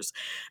 caricatures.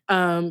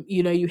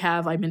 You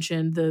have, I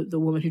mentioned the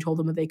woman who told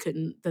them that they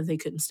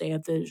couldn't stay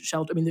at the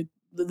shelter. I mean,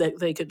 that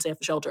they couldn't stay at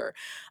the shelter.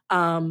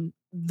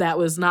 That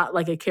was not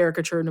like a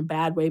caricature in a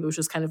bad way, but it was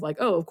just kind of like,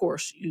 oh, of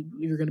course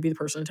you're going to be the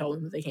person to tell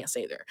them that they can't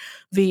stay there.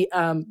 The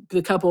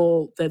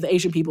couple, the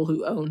Asian people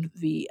who owned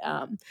the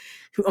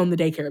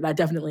daycare, that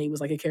definitely was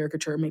like a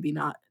caricature, maybe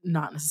not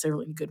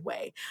necessarily in a good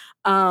way.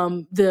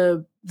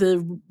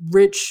 The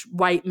rich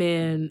white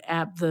men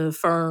at the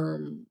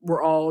firm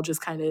were all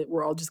just kind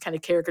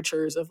of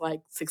caricatures of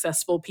like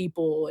successful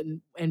people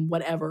and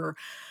whatever.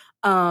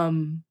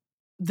 um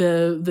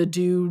the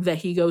dude that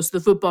he goes to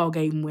the football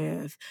game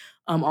with,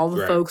 all the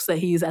Right. folks that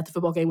he's at the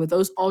football game with,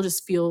 those all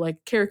just feel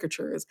like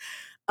caricatures.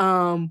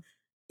 um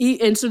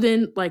and so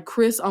then, like,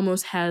 Chris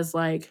almost has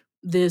like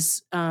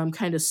this kind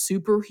of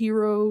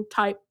superhero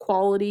type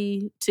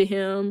quality to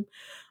him.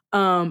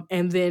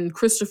 And then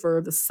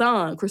Christopher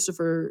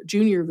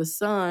Jr., the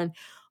son,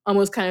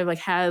 almost kind of like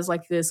has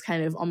like this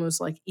kind of almost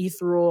like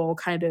ethereal,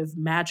 kind of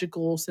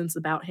magical sense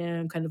about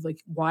him, kind of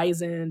like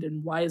wizened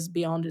and wise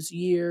beyond his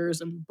years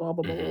and blah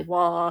blah blah blah Hmm.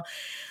 blah.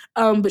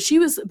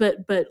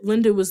 But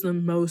Linda was the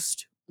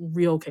most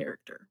real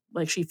character.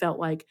 Like, she felt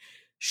like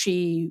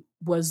she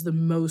was the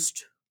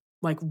most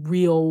like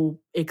real,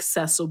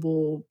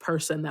 accessible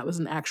person that was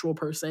an actual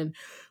person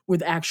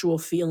with actual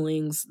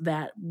feelings,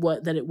 that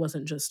it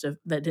wasn't just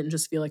that didn't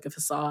just feel like a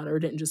facade, or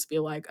didn't just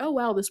feel like, oh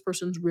wow, this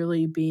person's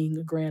really being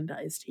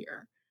aggrandized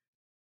here.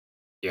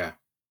 Yeah,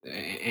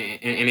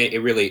 and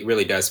it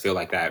really does feel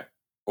like that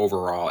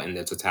overall in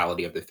the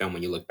totality of the film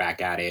when you look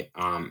back at it.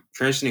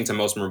 Transitioning to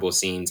most memorable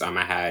scenes, I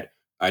had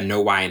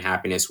No Why and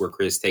Happiness, where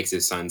Chris takes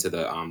his son to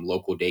the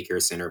local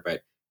daycare center,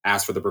 but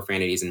asks for the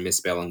profanities and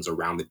misspellings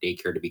around the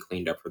daycare to be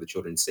cleaned up for the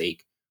children's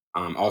sake.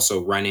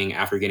 Also, Running,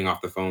 after getting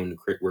off the phone,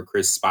 where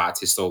Chris spots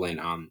his stolen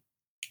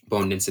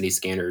bone density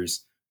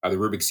scanners, the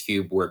Rubik's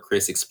Cube, where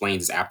Chris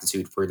explains his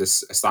aptitude for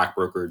this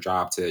stockbroker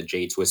job to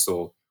Jay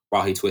Twistle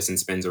while he twists and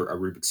spins a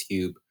Rubik's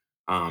Cube.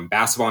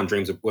 Basketball and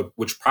Dreams,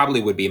 which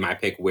probably would be my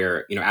pick,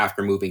 where,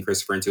 after moving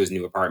Christopher into his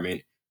new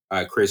apartment,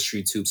 Chris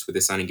shoots hoops with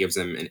his son and gives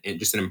him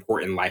just an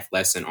important life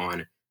lesson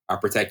on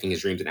protecting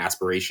his dreams and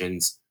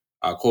aspirations.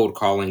 Cold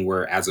Calling,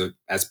 where as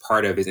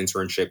part of his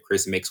internship,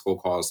 Chris makes cold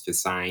calls to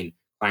sign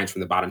clients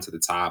from the bottom to the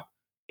top.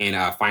 And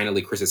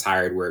finally, Chris is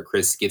hired, where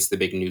Chris gets the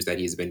big news that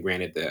he's been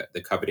granted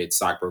the coveted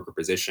stockbroker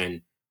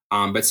position.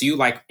 But so you,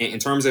 like, in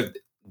terms of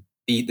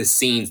the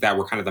scenes that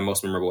were kind of the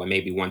most memorable, and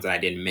maybe ones that I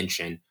didn't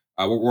mention,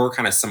 what were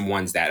kind of some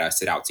ones that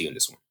stood out to you in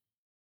this one?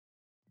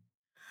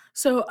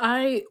 So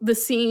the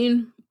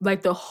scene,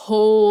 like the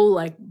whole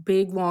like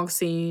big long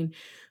scene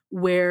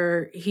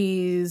where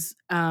he's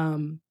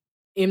in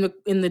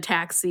the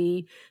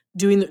taxi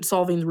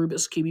solving the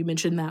Rubik's Cube. You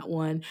mentioned that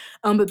one.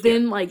 But Yeah.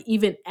 then like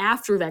even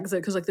after that,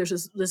 because like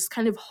there's this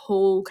kind of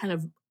whole kind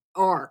of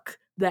arc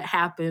that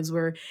happens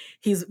where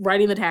he's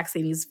riding the taxi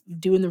and he's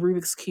doing the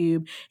Rubik's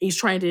Cube. He's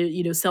trying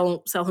to,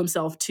 sell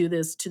himself to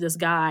this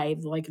guy,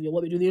 like,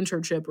 let me do the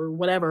internship or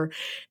whatever.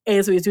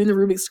 And so he's doing the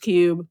Rubik's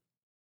Cube,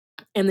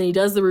 and then he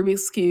does the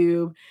Rubik's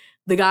Cube.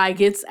 The guy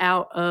gets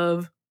out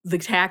of the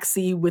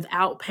taxi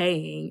without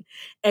paying,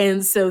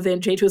 and so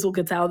then Jay Twistle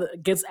gets out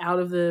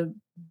of the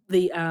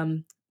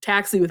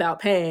taxi without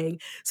paying.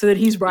 So that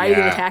he's riding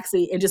in the Yeah.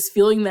 taxi and just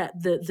feeling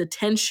that the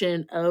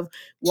tension of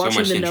So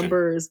watching much the tension.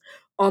 numbers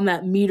on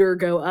that meter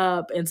go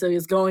up, and so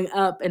he's going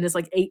up, and it's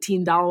like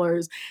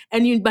 $18,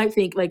 and you might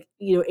think like,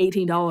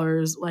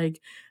 $18, like,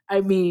 I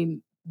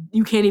mean,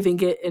 you can't even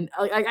get an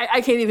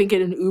I can't even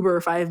get an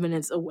Uber 5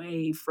 minutes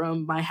away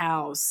from my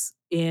house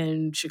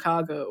in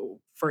Chicago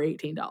for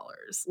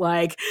 $18.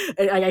 Like,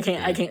 I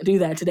Mhm. can't do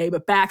that today.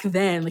 But back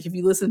then, like if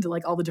you listen to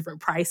like all the different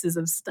prices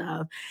of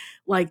stuff,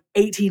 like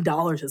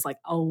 $18 is like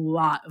a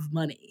lot of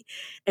money.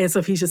 And so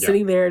if he's just Yeah.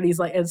 sitting there and he's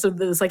like, and so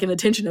there's like an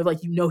tension of like,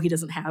 he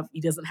doesn't have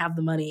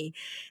the money.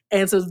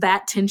 And so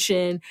that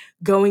tension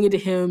going into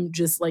him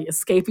just like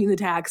escaping the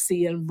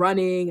taxi and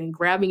running and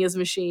grabbing his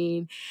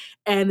machine,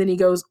 and then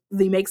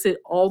he makes it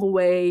all the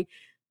way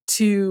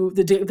to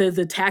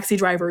the taxi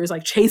driver is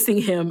like chasing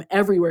him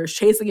everywhere,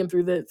 chasing him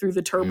through the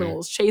Mhm.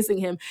 terminals, chasing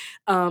him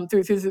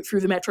through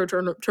the metro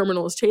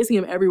terminals, chasing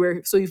him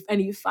everywhere. So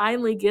he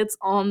finally gets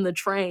on the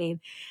train,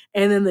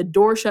 and then the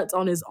door shuts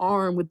on his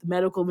arm with the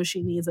medical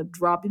machine. He ends up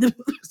dropping the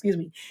excuse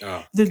me,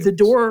 Oh, the goodness.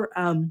 door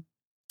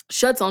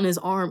shuts on his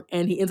arm,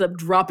 and he ends up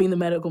dropping the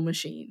medical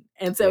machine.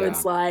 And so Yeah.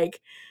 it's like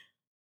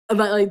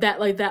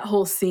that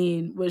whole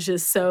scene was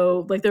just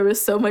so like there was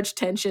so much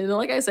tension. And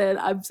like I said,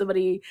 I'm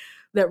somebody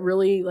that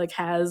really like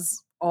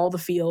has all the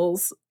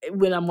feels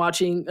when I'm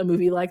watching a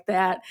movie like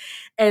that.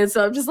 And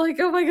so I'm just like,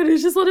 oh my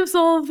goodness, just let him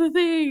solve the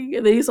thing.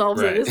 And then he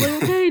solves it. Right. It's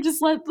like, okay,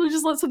 just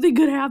let something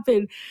good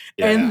happen.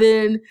 And Yeah.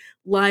 then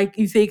like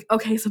you think,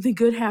 okay, something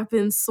good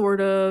happens, sort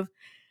of,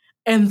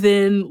 and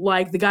then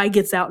like the guy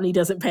gets out and he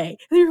doesn't pay.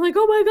 And you're like,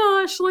 oh my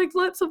gosh, like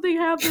let something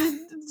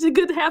happen. It's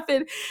good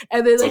happen.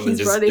 And then like Something he's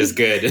just running,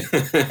 good.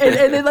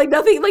 and then like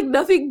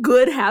nothing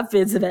good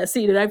happens in that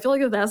scene. And I feel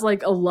like that's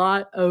like a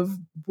lot of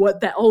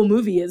what that whole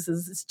movie is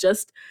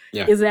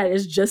Yeah. that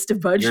it's just a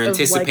bunch You're of like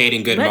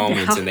anticipating good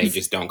moments and they letdowns.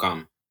 just don't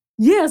come.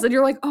 Yes, and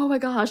you're like, oh my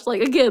gosh,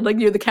 like again, like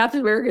you're the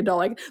Captain America doll,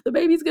 like the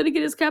baby's gonna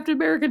get his Captain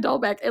America doll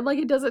back, and like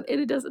it doesn't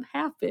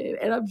happen.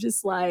 And I'm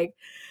just like,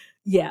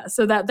 yeah,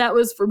 so that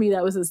was for me,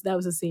 that was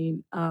a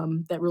scene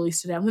that really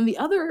stood out. And then the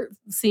other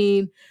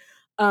scene,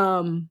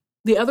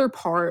 the other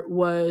part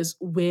was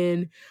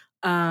when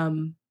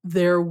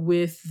they're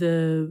with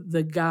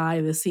the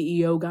guy, the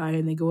CEO guy,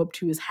 and they go up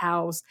to his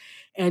house,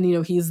 and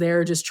he's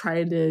there just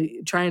trying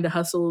to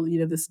hustle,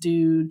 this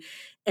dude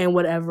and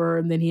whatever,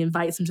 and then he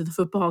invites him to the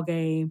football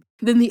game.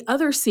 Then the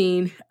other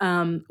scene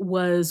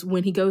was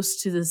when he goes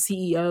to the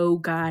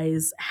CEO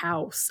guy's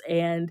house,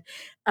 and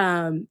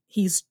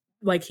he's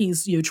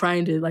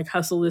trying to like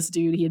hustle this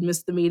dude. He had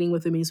missed the meeting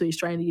with him, so he's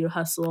trying to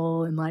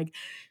hustle and like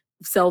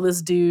sell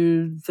this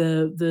dude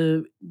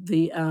the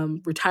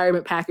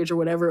retirement package or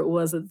whatever it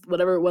was that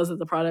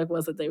the product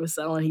was that they were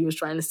selling. He was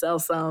trying to sell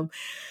some,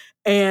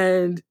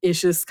 and it's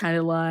just kind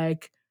of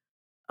like,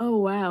 oh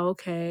wow,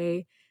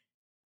 okay,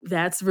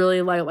 that's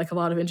really like a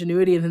lot of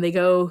ingenuity. And then they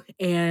go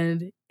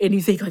and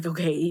you think like,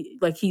 okay,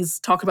 like he's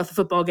talking about the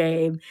football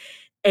game,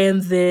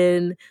 and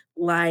then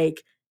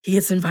like he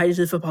gets invited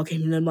to the football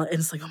game, and then and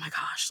it's like, oh my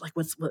gosh, like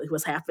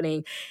what's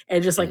happening,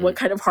 and just like what Mhm.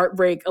 kind of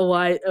heartbreak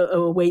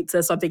awaits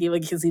us. So I'm thinking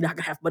like, is he not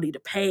gonna have money to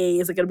pay?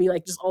 Is it gonna be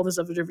like just all this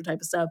other different type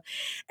of stuff?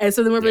 And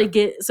so then whenever they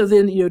Yeah. get, so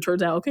then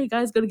turns out, okay,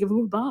 guy's gonna give him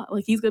a box,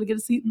 like he's gonna get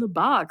a seat in the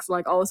box,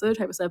 like all this other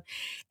type of stuff.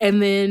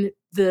 And then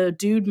the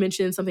dude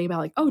mentioned something about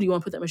like, oh, do you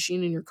want to put that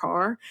machine in your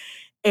car?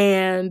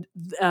 And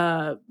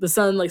the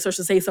son like starts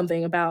to say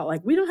something about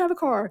like we don't have a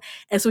car,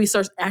 and so he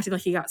starts acting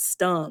like he got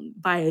stung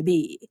by a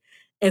bee,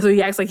 and so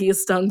he acts like he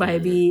gets stung by a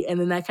Mm, bee, and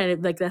then that kind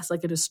of like that's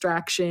like a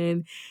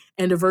distraction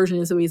and diversion,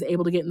 and so he's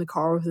able to get in the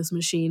car with this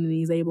machine, and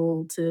he's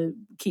able to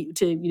keep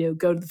to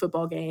go to the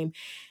football game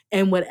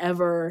and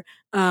whatever.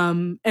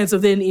 And so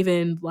then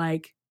even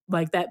like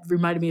that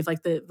reminded me of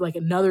like the like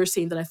another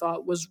scene that I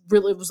thought was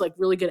like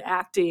really good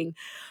acting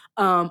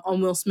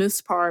on Will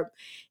Smith's part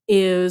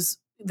is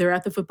they're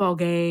at the football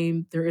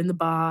game, they're in the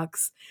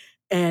box,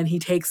 and he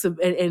takes a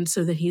and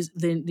so that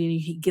then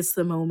he gets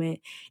the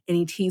moment and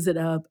he tees it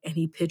up and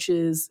he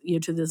pitches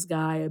to this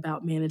guy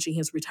about managing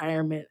his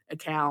retirement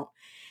account,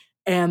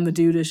 and the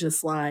dude is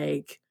just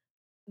like,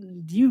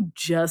 you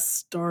just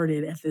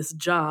started at this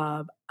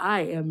job.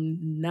 I am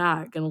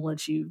not gonna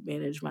let you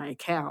manage my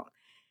account.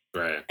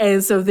 right.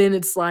 And so then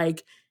it's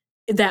like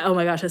that, oh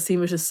my gosh, that scene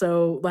was just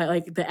so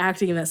like the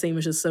acting in that scene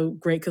was just so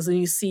great because then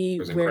you see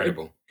It was where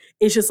incredible.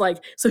 it's just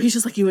like so he's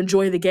just like, "You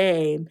enjoy the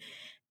game,"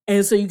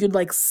 and so you could,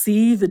 like,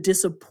 see the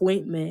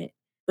disappointment.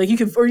 Like, you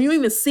can or you don't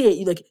even see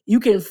it, you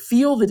can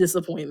feel the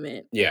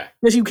disappointment Yeah.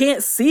 because you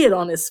can't see it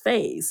on his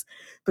face,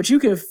 but you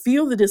can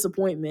feel the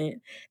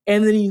disappointment,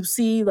 and then you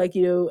see, like,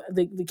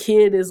 the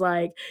kid is,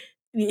 like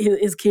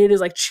his kid is,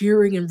 like,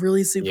 cheering and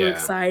really super Yeah.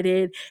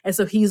 excited, and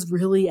so he's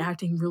really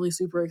acting really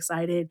super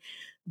excited,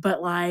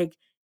 but, like,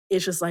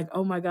 it's just like,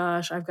 "Oh my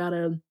gosh, I've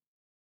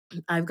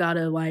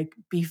gotta, like,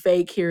 be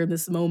fake here in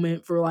this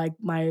moment for, like,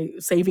 my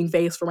saving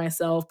face for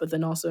myself, but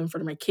then also in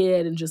front of my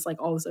kid and just,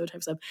 like, all this other type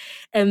of stuff."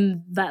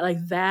 And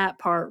that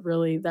part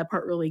really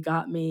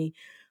got me.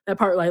 That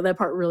part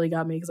really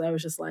got me because I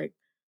was just like,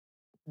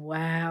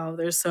 "Wow,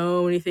 there's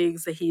so many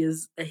things that he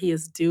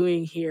is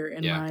doing here,"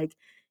 and, Yeah. like,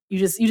 you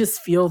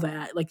just feel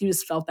that, like, you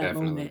just felt that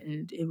moment, Definitely.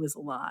 and it was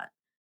a lot.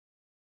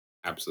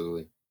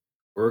 Absolutely.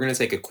 We're gonna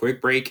take a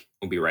quick break.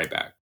 We'll be right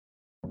back.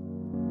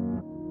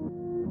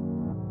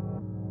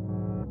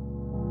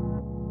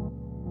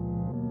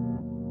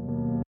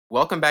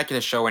 Welcome back to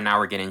the show, and now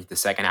we're getting into the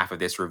second half of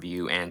this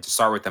review. And to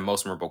start with the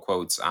most memorable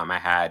quotes I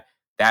had,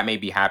 that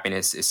maybe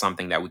happiness is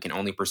something that we can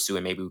only pursue,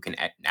 and maybe we can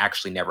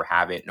actually never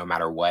have it, no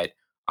matter what.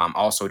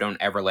 Also, don't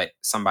ever let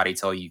somebody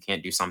tell you you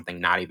can't do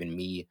something. Not even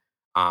me.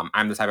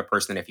 I'm the type of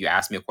person that if you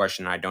ask me a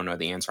question and I don't know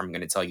the answer, I'm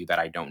going to tell you that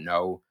I don't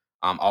know.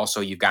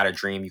 Also, you've got a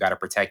dream, you got to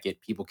protect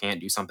it. People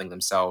can't do something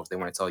themselves. They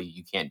want to tell you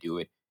you can't do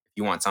it. If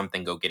you want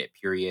something, go get it.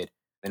 Period.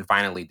 Then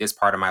finally, this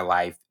part of my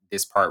life,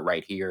 this part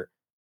right here,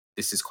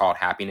 this is called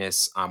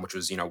happiness, which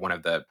was one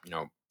of the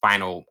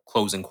final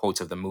closing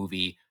quotes of the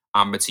movie.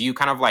 But to you,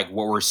 kind of like,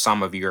 what were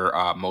some of your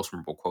most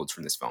memorable quotes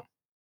from this film?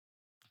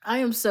 I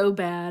am so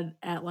bad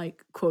at,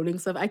 like, quoting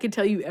stuff. I could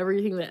tell you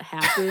everything that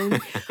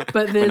happened,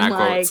 but But then, not like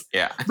quotes.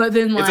 Yeah, but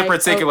then, it's a like,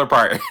 oh, particular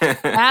part.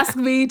 ask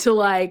me to,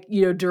 like,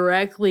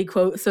 directly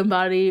quote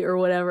somebody or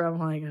whatever, I'm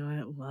like,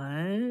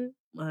 What?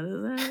 What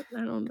is that?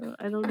 I don't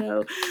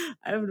know.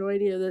 I have no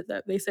idea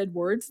that they said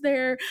words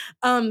there."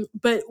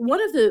 But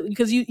one of the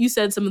because you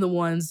said some of the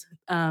ones,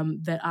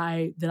 that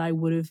I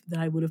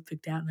would've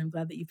picked out, and I'm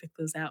glad that you picked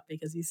those out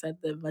because you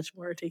said them much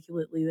more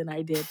articulately than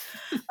I did.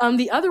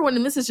 The other one,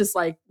 and this is just,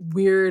 like,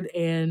 weird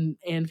and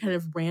kind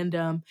of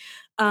random,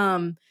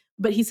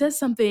 but he says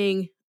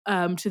something,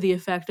 to the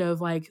effect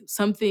of, like,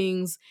 some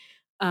things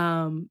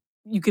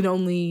you can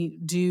only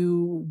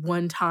do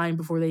one time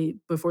before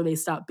they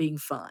stop being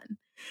fun.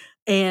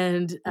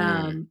 And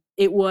Mm,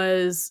 it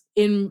was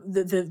in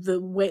the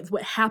way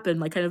what happened,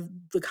 like kind of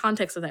the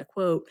context of that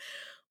quote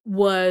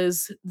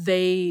was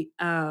they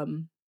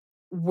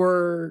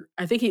were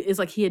I think it's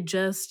like he had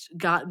just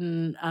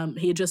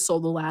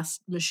sold the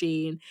last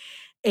machine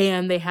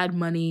and they had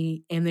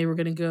money and they were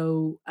gonna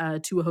go,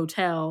 to a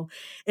hotel,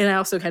 and I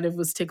also kind of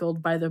was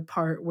tickled by the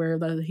part where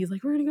he's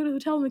like, "We're gonna go to a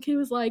hotel," and the kid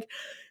was like,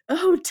 "A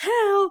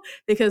hotel?"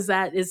 Because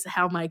that is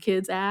how my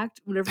kids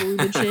act whenever we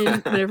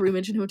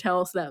mention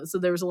hotel, so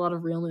there was a lot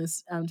of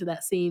realness, to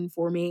that scene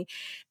for me,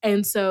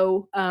 and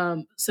so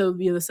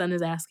the son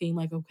is asking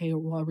like, "Okay,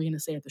 well, are we gonna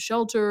stay at the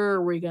shelter?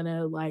 Are we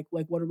gonna, like,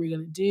 what are we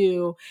gonna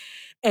do?"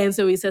 And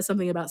so he says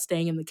something about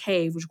staying in the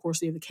cave, which of course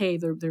they have the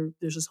cave.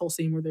 There's this whole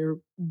scene where they're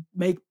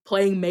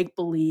playing make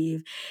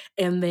believe,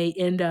 and they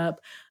end up,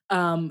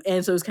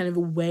 and so it's kind of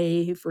a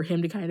way for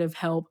him to kind of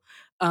help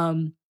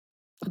um,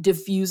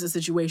 diffuse the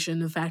situation,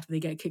 the fact that they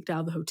get kicked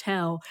out of the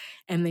hotel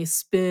and they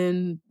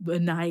spend the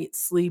night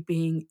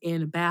sleeping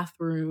in a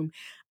bathroom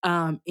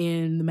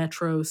in the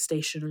metro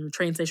station or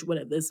train station,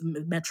 whatever this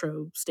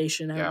metro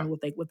station. I don't know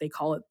yeah, what they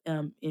call it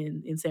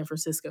in San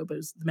Francisco, but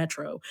it's the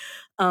metro,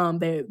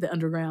 the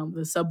underground,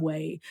 the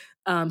subway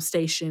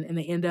station, and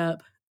they end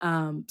up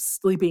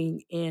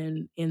sleeping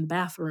in the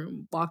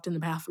bathroom, locked in the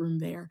bathroom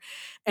there,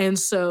 and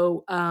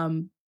so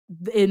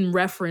in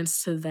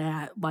reference to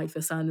that, like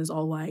the son is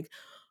all like,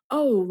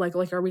 "Oh, like,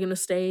 are we gonna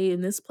stay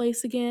in this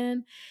place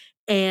again?"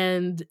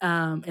 And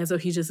so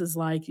he just is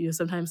like,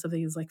 sometimes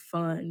something is, like,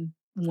 fun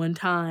one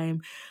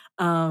time,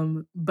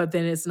 but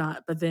then it's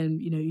not, but then,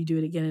 you know, you do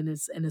it again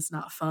and it's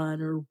not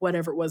fun or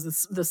whatever it was.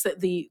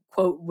 The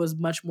quote was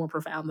much more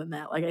profound than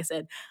that. Like I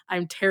said,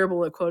 I'm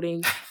terrible at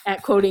quoting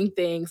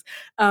things.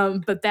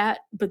 But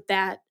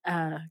that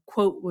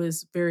quote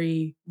was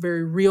very,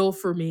 very real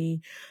for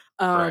me.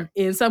 Right.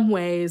 In some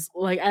ways,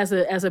 like as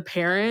a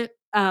parent,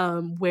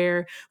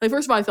 where like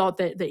first of all, I thought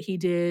that he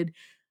did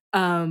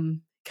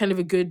kind of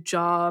a good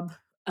job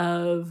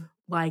of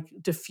like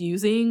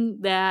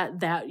diffusing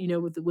that you know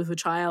with a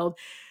child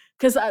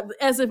because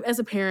as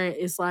a parent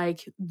it's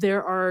like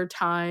there are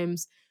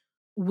times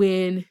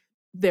when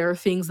there are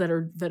things that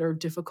are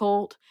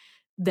difficult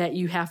that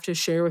you have to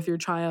share with your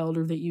child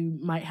or that you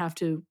might have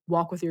to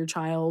walk with your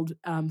child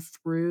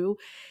through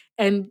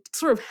and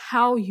sort of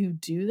how you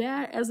do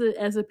that as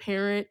a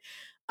parent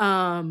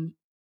um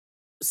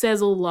says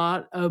a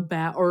lot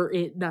about or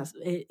it not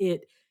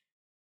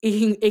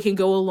it can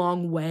go a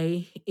long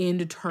way in Hmm.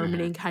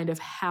 determining kind of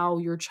how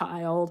your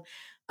child,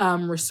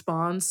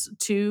 responds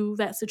to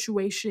that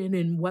situation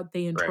and what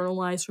they Right.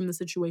 internalize from the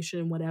situation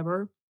and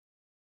whatever.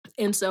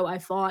 And so I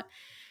thought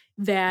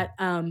that,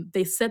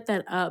 they set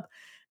that up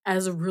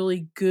as a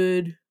really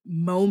good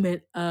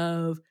moment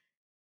of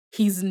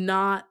he's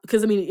not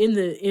because I mean, in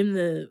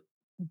the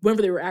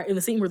whenever they were at in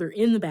the scene where they're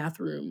in the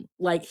bathroom,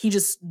 like, he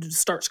just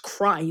starts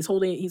crying. He's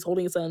holding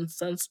his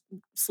son's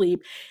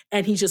sleep,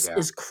 and he just Yeah.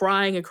 is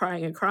crying and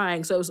crying and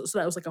crying. So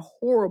that was, like, a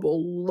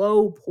horrible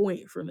low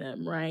point for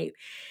them, right?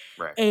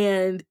 Right.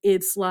 And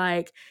it's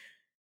like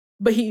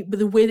but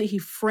the way that he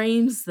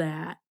frames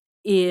that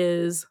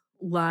is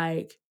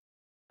like,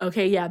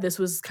 "Okay, yeah, this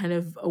was kind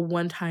of a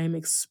one-time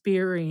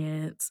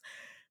experience,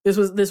 this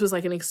was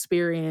like an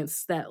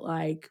experience that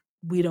like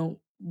we don't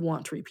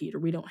want to repeat or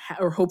we don't have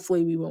or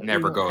hopefully we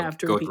Never won't have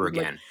to go repeat through it.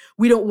 Like again.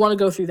 we don't want to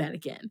go through that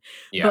again.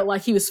 Yeah.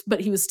 But he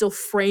was still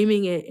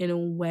framing it in a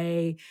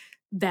way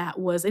that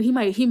was and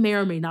he may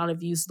or may not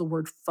have used the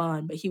word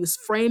fun, but he was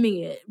framing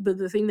it. But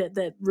the thing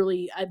that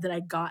really that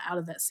I got out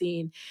of that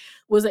scene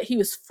was that he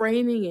was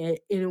framing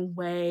it in a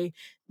way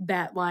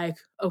that like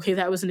okay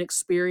that was an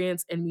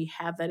experience and we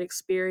have that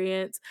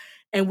experience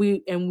and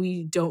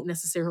we don't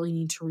necessarily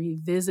need to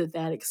revisit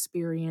that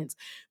experience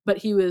but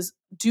he was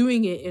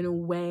doing it in a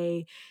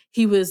way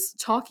he was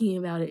talking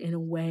about it in a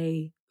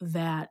way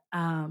that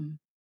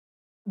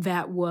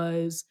that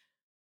was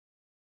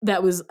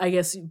that was, I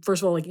guess,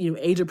 first of all, like, you know,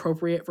 age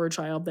appropriate for a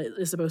child that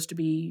is supposed to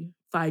be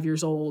 5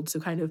 years old, so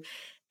kind of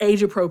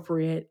age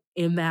appropriate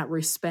in that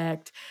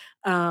respect.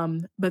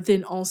 But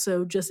then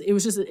also it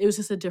was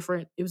just a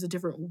different it was a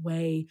different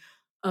way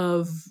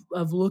of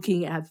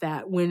looking at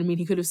that when I mean,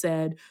 he could have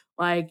said,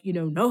 like, you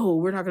know, "No,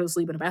 we're not gonna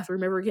sleep in a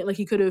bathroom ever again." Like,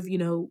 he could have, you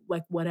know,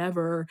 like,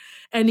 whatever,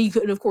 and he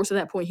could and of course, at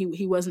that point,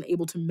 he wasn't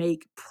able to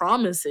make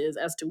promises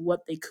as to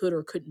what they could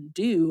or couldn't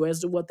do,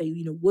 as to what they,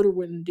 you know, would or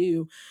wouldn't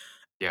do.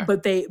 Yeah.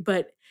 But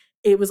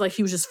it was like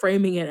he was just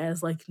framing it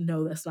as like,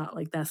 "No, that's not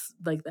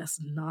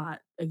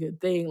a good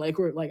thing." Like,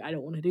 we're like, "I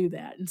don't wanna do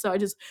that." And so I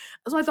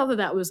thought that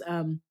that was,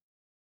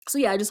 so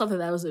yeah, I just thought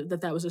that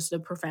that was just a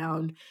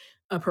profound,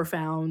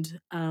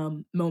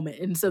 moment.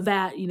 And so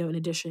that, you know, in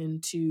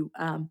addition to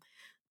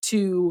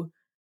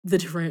the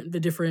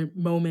different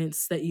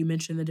moments that you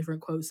mentioned, the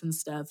different quotes and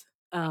stuff,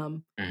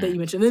 that Hmm. you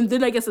mentioned.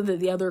 Then I guess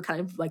the other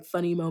kind of like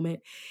funny moment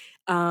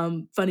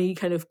funny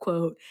kind of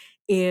quote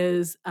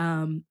is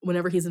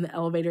whenever he's in the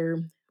elevator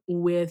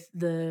with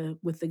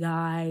the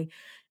guy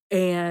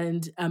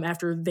and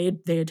after they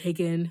had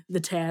taken the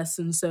test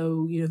and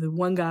so you know the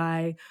one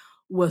guy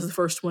was the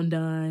first one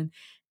done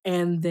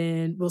and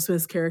then Will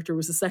Smith's character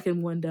was the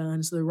second one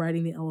done so they're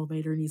riding the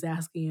elevator and he's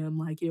asking him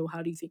like you know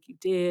how do you think you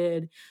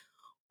did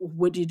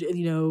what did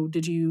you know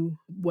did you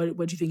what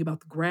did you think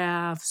about the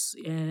graphs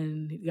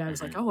and the guy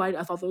was like Hmm. oh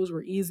I thought those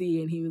were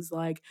easy and he was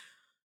like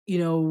you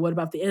know, what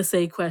about the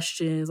essay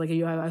questions? Like,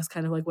 you know, I was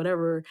kind of like,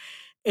 whatever.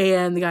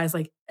 And the guy's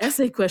like,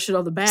 essay question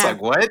on the It's like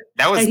back. what? And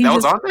That he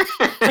was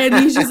just on and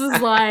he just there.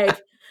 is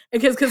like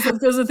because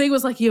the thing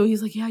was like, you know,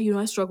 he's like, "Yeah, you know,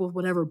 I struggled with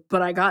whatever,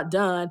 but I got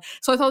done."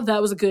 So I thought that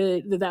was a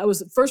good that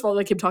was first of all,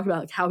 like him talking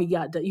about like how he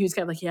got done. He was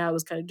kind of like, "Yeah, it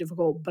was kind of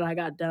difficult, but I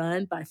got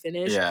done, but I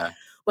finished." Yeah.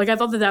 Like I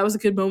thought that that was a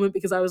good moment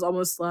because I was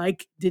almost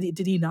like, did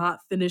he not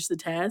finish the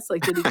test?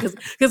 Like did he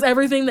because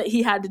everything that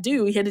he had to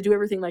do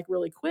everything like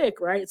really quick,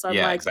 right?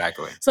 Yeah.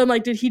 Exactly. So I'm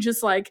like, did he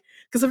just like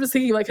because I'm just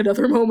thinking like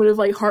another moment of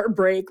like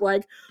heartbreak,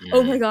 like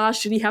oh my Hmm.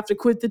 gosh, did he have to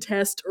quit the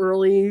test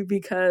early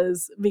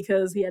because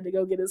he had to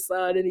go get his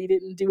son and he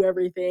didn't do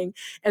everything?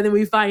 And then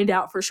we find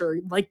out for sure,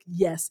 like,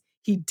 yes,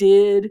 he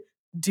did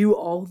do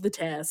all the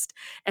test.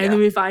 And then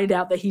Yeah. we find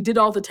out that he did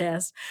all the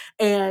tests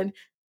and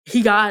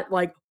he got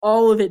like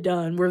all of it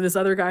done where this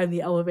other guy in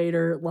the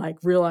elevator like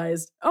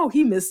realized oh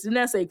he missed an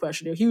essay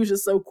question he was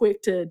just so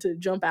quick to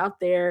jump out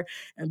there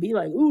and be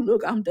like ooh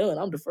look I'm done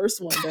I'm the first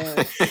one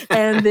done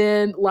and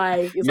then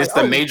like it's like Missed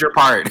a oh major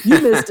part. you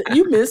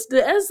missed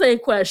the essay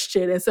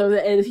question and so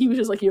and he was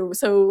just like you know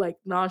so like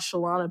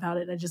nonchalant about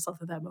it and I just thought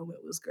that that moment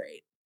was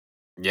great.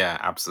 Yeah,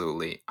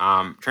 absolutely.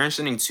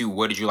 Transitioning to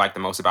what did you like the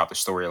most about the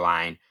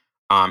storyline?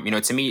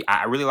 To me,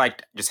 I really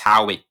liked just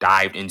how it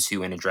dived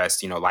into and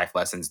addressed, life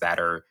lessons that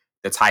are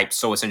the type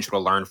so essential to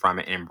learn from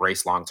and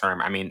embrace long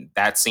term. I mean,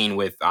 that scene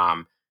with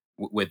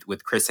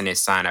with Chris and his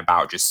son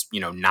about just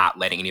not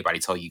letting anybody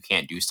tell you you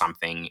can't do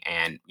something,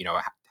 and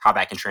how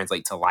that can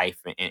translate to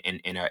life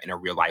in a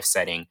real life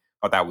setting.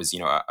 I thought that was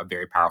a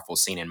very powerful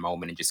scene and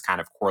moment, and just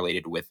kind of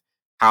correlated with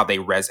how they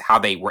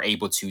were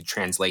able to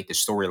translate the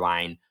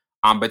storyline.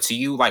 But to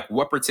you, like,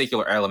 what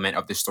particular element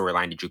of the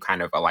storyline did you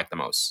kind of like the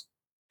most?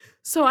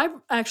 So I've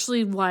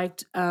actually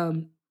liked,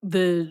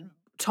 the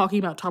talking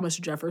about Thomas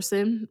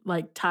Jefferson,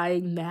 like,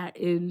 tying that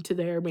into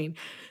there. I mean,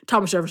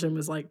 Thomas Jefferson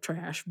was, like,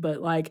 trash,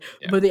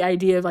 Yeah. but the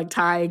idea of, like,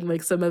 tying,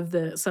 like, some of,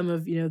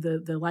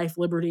 the life,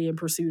 liberty, and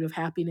pursuit of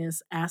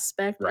happiness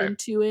aspect Right.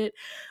 into it.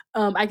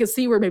 I could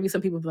see where maybe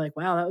some people be like,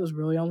 "Wow, that was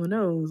really on the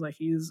nose." Like,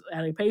 he's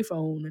at a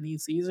payphone, and he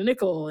sees a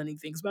nickel, and he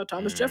thinks about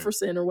Thomas Mm,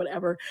 Jefferson or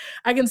whatever.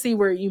 I can see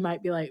where you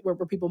might be like where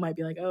people might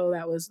be like, "Oh,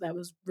 that was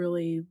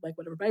really, like,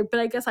 whatever." But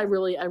I guess I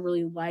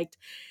really liked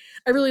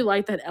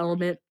that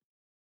element.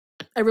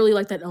 I really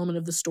liked that element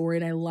of the story,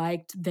 and I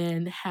liked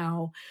then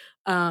how,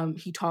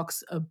 he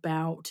talks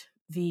about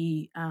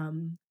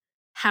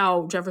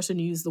how Jefferson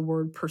used the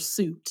word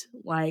pursuit.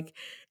 Like,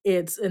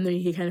 and then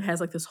he kind of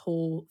has, like, this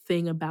whole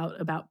thing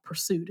about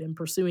pursuit and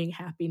pursuing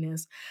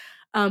happiness.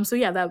 So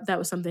yeah, that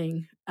was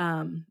something,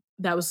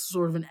 that was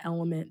sort of an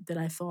element that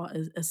I thought,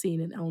 a scene,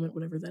 an element,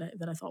 whatever,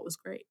 that I thought was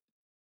great.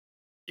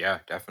 yeah,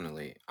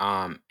 definitely.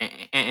 And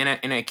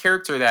a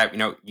character that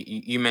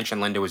you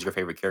mentioned Linda was your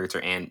favorite character,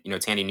 and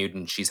Tandy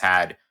Newton. She's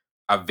had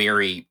a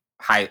very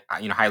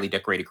highly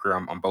decorated career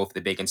on both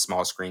the big and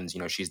small screens.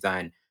 She's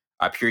done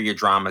period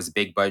dramas,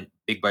 big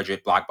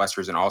budget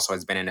blockbusters, and also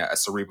has been in a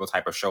cerebral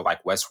type of show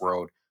like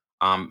Westworld.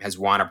 Has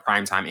won a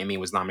primetime Emmy,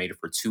 was nominated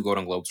for 2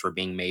 Golden Globes for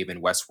being Maeve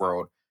in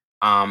Westworld.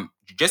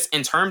 Just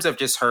in terms of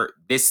just her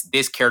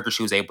this character,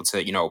 she was able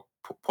to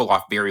pull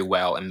off very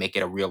well and make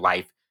it a real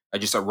life,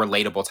 just a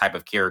relatable type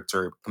of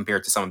character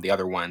compared to some of the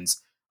other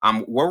ones.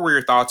 What were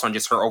your thoughts on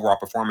just her overall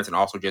performance, and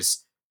also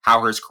just how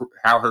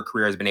her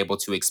career has been able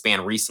to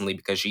expand recently?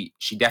 Because she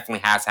definitely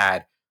has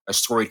had a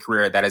storied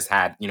career that has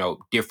had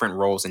different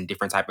roles in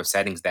different type of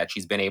settings that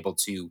she's been able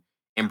to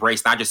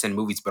embrace, not just in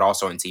movies but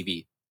also in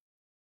TV.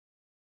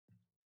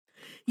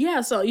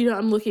 Yeah, so,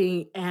 I'm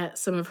looking at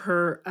some of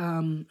her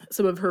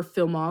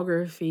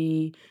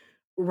filmography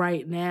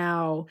right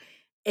now,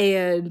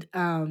 and,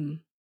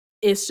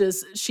 it's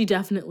just she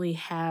definitely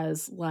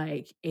has,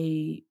 like,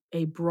 a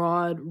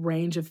broad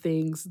range of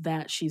things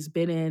that she's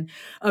been in.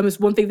 It's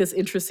one thing that's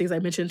interesting is I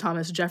mentioned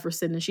Thomas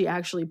Jefferson, and she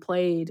actually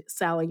played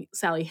Sally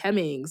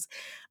Hemings,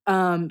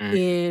 Mm,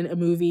 in a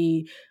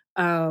movie,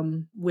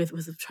 with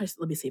was it try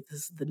let me see if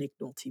this is the Nick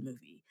Nolte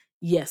movie.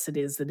 Yes, it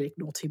is the Nick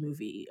Nolte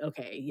movie.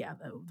 Okay, yeah,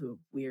 the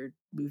weird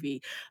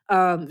movie,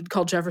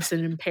 called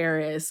Jefferson in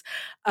Paris.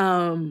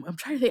 I'm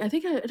trying to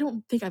think. I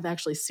don't think I've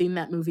actually seen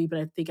that movie, but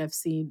I think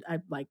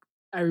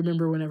I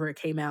remember whenever it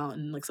came out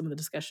and like some of the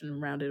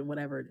discussion around it and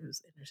whatever. It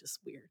was just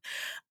weird.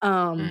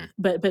 mm.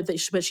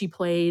 But she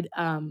played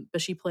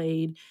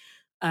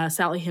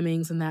Sally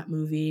Hemings in that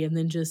movie, and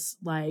then just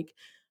like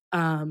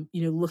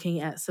looking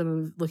at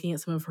some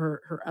of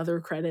her other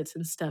credits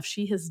and stuff,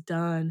 she has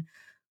done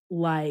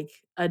like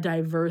a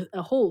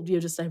whole,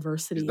 just She's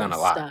diversity done of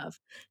a lot. stuff.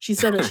 She's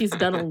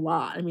done a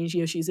lot. I mean,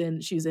 she's in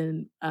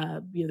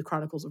the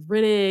Chronicles of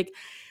Riddick.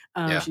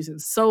 Yeah, She's in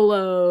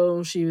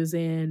Solo. She was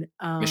in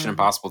Mission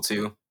Impossible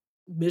too.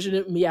 Mission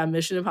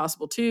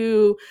Impossible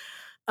 2.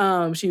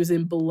 She was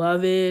in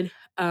Beloved.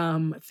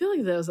 I feel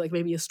like that was like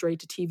maybe a straight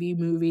to TV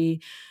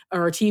movie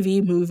or a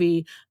TV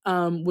movie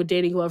with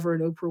Danny Glover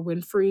and Oprah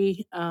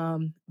Winfrey,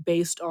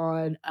 based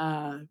on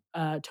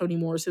Toni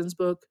Morrison's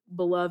book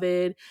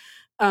Beloved.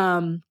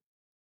 Um,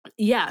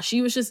 yeah,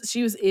 she just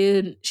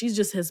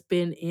has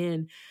been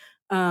in,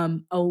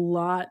 a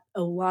lot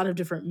of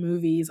different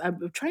movies. I'm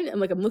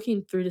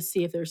looking through to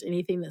see if there's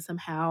anything that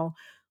somehow,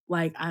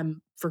 like,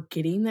 I'm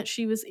forgetting that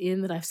she was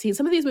in that I've seen.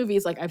 Some of these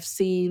movies, like, I've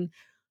seen,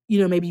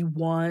 maybe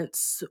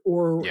once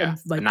or Yeah, am,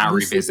 but like, not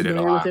loosely revisited a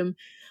familiar with lot. them,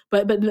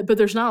 but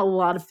there's not a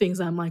lot of things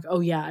I'm like, "Oh,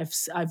 yeah,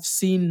 I've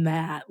seen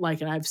that," like,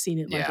 and I've seen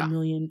it, like, Yeah, a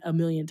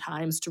million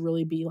times to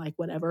really be like,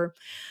 whatever,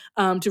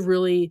 to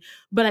really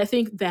but I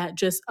think that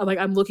just like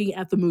I'm looking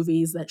at the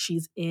movies that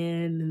she's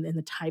in and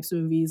the types of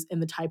movies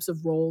and the types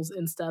of roles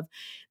and stuff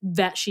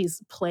that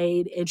she's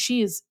played, and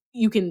she is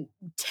you can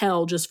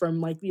tell just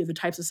from like the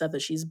types of stuff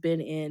that she's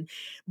been in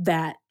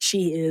that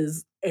she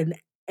is an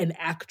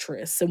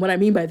actress. And what I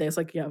mean by this,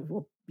 like, yeah,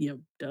 well,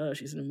 duh,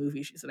 she's in a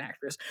movie, she's an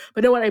actress.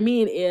 But no, what I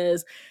mean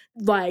is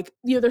like,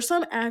 there's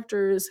some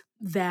actors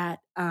that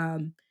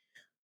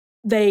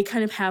they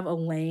kind of have a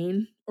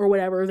lane or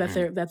whatever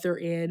mhm, that they're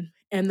in,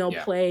 and yeah.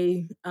 they'll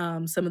play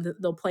in some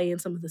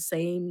of the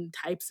same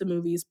types of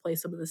movies, play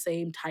some of the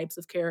same types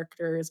of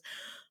characters,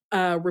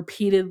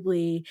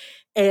 repeatedly,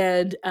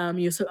 and,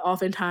 so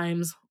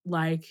oftentimes,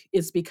 like,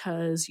 it's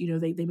because,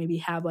 they maybe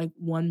have, like,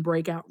 one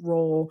breakout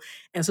role,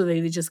 and so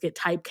they just get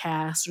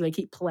typecast, or they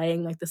keep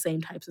playing, like, the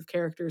same types of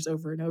characters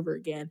over and over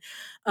again.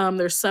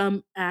 There's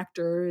some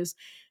actors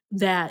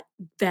that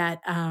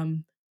that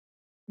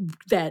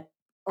that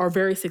are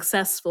very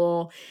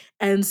successful,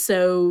 and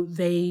so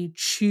they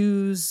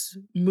choose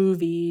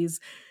movies.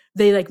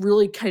 They, like,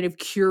 really kind of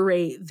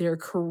curate their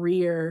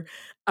career,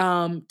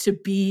 to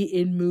be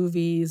in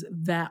movies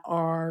that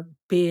are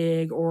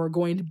big or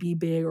going to be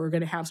big or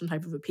gonna have some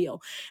type of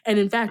appeal. And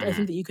in fact, I Hmm.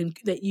 think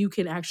that you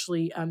can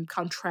actually,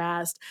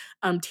 contrast,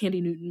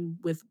 Tandy Newton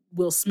with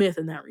Will Smith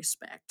in that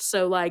respect.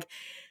 So, like,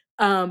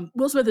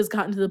 Will Smith has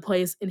gotten to the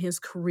place in his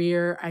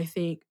career, I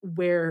think,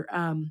 where,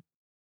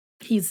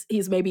 he's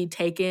maybe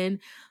taken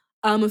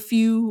a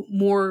few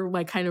more,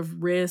 like, kind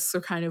of risks or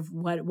kind of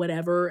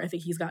whatever. I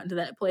think he's gotten to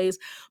that place.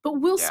 But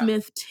Will Yeah,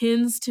 Smith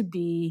tends to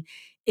be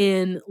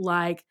in,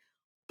 like,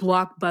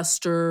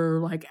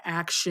 blockbuster, like,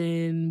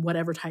 action,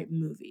 whatever type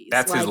movies.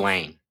 that's his Like,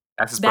 lane.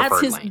 That's his that's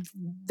preferred his lane.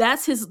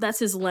 that's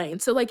his lane.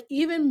 So, like,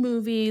 even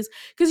movies,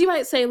 because you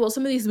might say, well,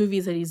 some of these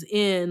movies that he's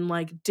in,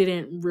 like,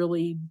 didn't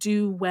really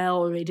do well,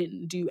 or they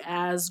didn't do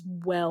as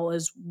well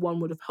as one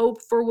would have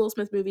hoped for a Will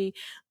Smith movie,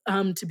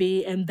 to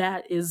be, and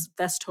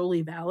that's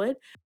totally valid.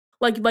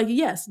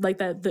 Yes, like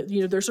that,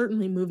 you know, there's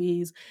certainly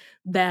movies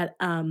that,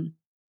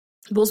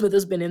 Will Smith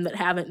has been in that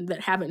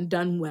haven't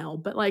done well,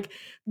 but, like,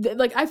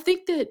 I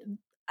think that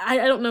I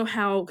don't know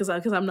how, because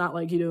 'cause I'm not,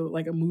 like, you know,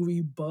 like, a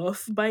movie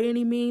buff by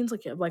any means.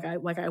 Like, yeah,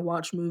 I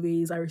watch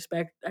movies, I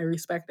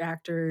respect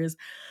actors,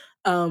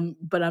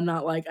 but I'm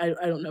not, like, I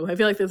don't know. I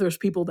feel like that there's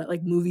people that,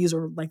 like, movies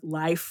are, like,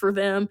 life for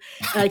them,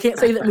 and I can't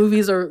say that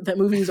movies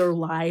are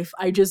life.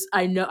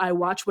 I know I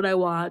watch what I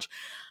watch.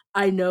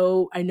 I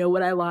know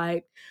what I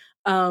like.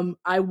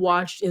 I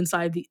watched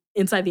Inside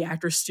the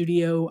Actors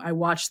Studio. I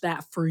watched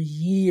that for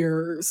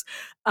years.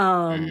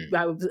 Mhm.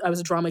 I was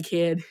a drama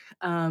kid,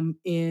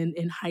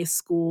 in high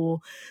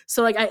school.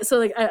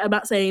 I'm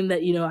not saying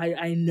that, you know,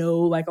 I know,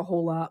 like, a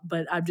whole lot,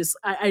 but I just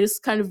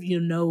kind of, you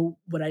know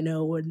what I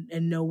know,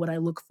 and know what I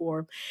look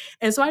for.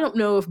 And so I don't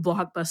know if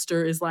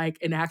blockbuster is, like,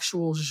 an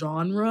actual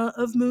genre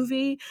of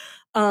movie,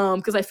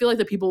 because I feel like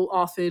that people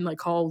often, like,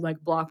 call, like,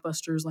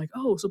 blockbusters, like,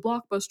 "Oh, it's a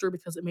blockbuster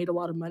because it made a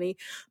lot of money."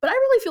 But I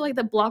really feel like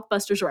that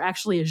blockbusters are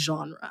actually a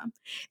genre,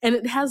 and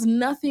it has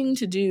nothing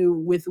to do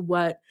with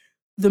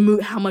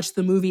how much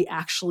the movie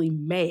actually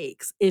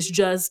makes. It's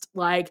just,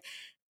 like,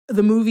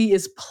 the movie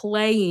is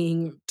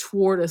playing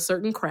toward a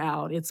certain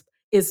crowd. It's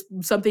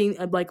something,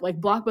 like,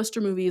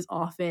 blockbuster movies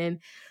often,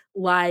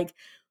 like,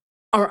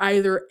 are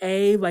either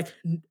like,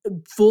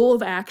 full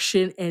of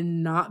action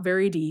and not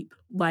very deep,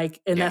 like,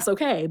 and Yeah. that's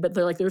okay, but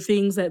they're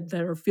things that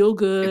are feel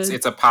good.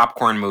 It's a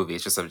popcorn movie.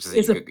 It's just It's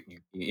you a could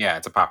yeah,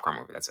 it's a popcorn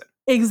movie, that's it.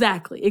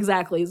 Exactly,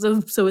 exactly.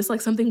 So it's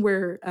like something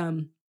where,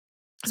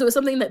 so it's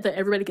something that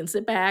everybody can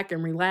sit back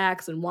and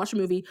relax and watch a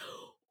movie,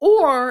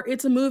 or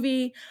it's a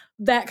movie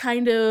that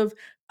kind of,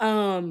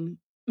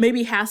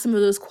 maybe has some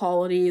of those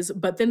qualities,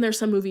 but then there's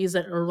some movies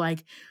that are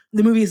like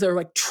the movies that are,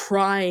 like,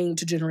 trying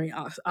to generate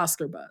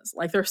Oscar buzz.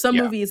 Like, there are some Yeah,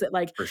 movies that,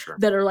 like, for sure.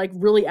 that are, like,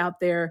 really out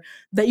there,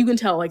 that you can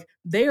tell, like,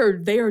 they are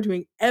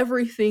doing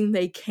everything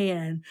they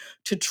can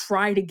to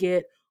try to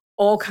get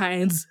all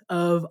kinds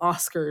of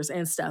Oscars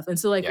and stuff. And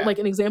so, Yeah,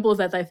 an example of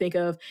that I think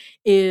of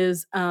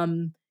is,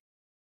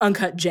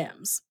 Uncut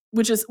Gems,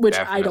 which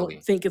I don't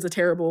definitely. think is a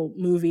terrible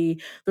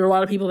movie. There are a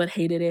lot of people that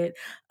hated it.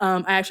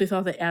 I actually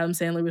thought that Adam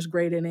Sandler was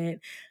great in it.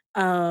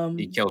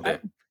 He killed I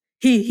it.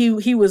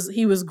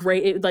 he was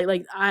great.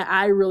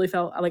 I really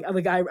felt like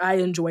I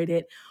enjoyed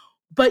it,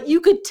 but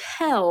you could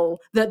tell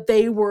that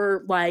they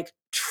were, like,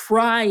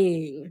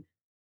 trying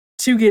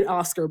to get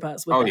Oscar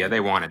buzz with Oh, that yeah, they movie.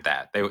 wanted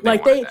that. They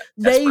Like, wanted that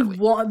desperately.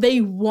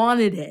 they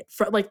wanted it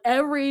for, like,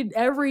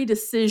 every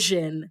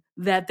decision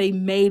that they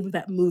made with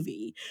that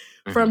movie,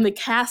 Mhm. from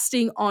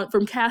casting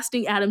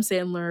Adam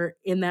Sandler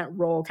in that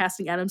role,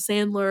 casting, Eric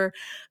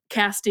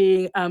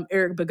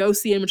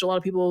Bogosian, which a lot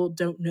of people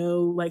don't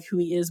know, like, who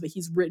he is, but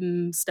he's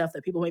written stuff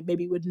that people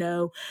maybe would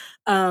know,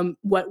 who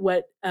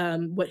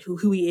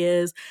he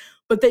is.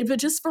 But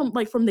just from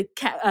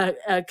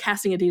the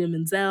casting Idina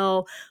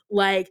Menzel,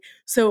 like,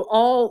 so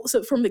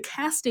from the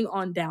casting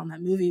on down,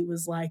 that movie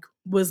was like,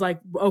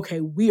 okay,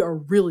 we are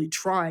really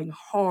trying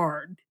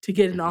hard to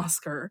get an Mhm.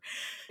 Oscar.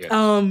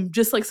 Yes.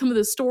 Just like some of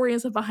the story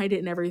and stuff behind it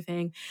and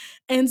everything.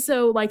 And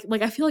so, I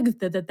feel like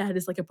that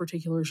is, like, a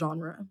particular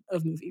genre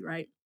of movie,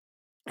 right?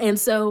 And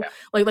so, Yeah.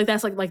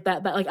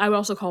 that I would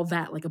also call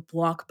that, like, a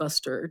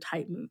blockbuster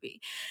type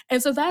movie.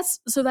 And so that's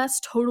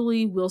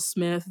totally Will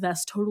Smith,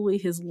 that's totally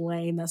his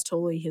lane, that's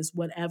totally his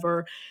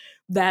whatever.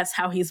 That's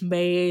how he's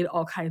made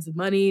all kinds of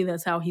money,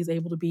 that's how he's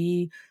able to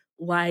be,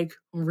 like,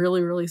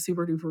 really, really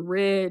super duper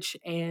rich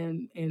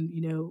and,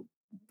 you know,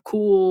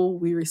 cool,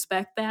 we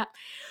respect that.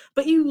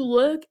 But you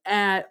look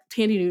at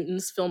Tandy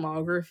Newton's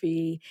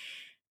filmography,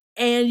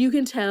 and you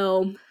can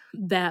tell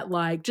that,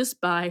 like, just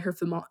by her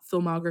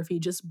filmography,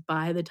 just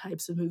by the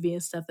types of movie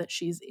and stuff that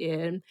she's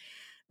in,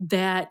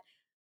 that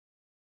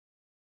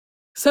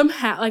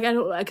somehow, like, I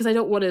don't, because I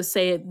don't wanna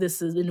say it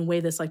this is in a way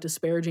that's, like,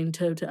 disparaging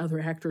to other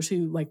actors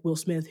who, like Will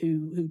Smith,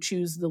 who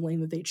choose the lane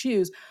that they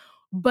choose,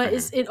 but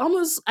Mhm. it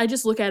almost, I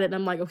just look at it and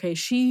I'm like, "Okay,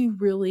 she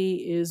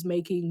really is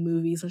making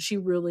movies, and she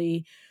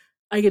really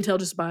I can tell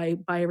just by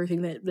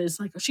everything that is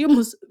like she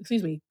almost,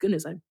 excuse me,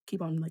 goodness, I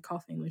keep on like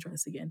coughing. Let me try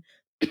this again.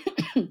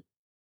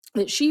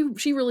 That she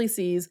really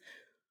sees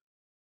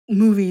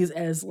movies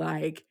as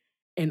like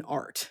an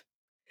art.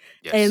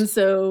 Yes. And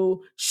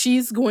so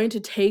she's going to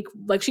take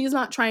like she's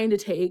not trying to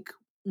take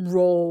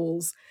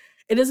roles.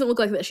 It doesn't look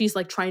like that she's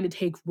like trying to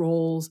take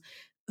roles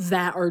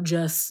that are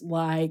just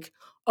like,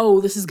 "Oh,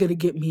 this is going to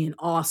get me an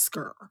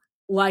Oscar."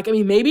 Like, I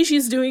mean, maybe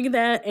she's doing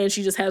that and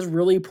she just has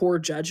really poor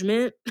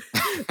judgment.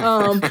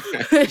 um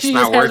It's she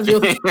not just has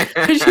working.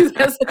 really she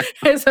has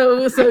and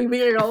so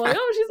you're all like,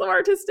 "Oh, she's so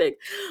artistic."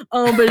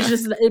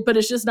 But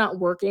it's just not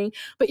working.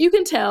 But you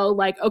can tell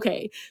like,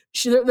 okay,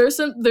 there's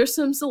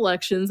some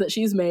selections that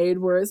she's made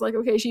where it's like,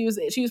 okay, she was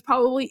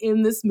probably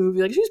in this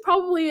movie, like she's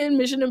probably in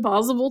Mission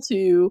Impossible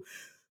 2,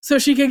 so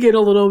she could get a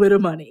little bit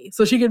of money,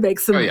 so she could make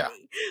some Oh yeah.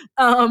 money.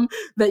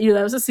 That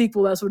that was a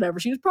sequel, that's whatever.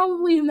 She was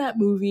probably in that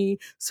movie,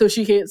 so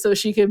she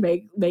could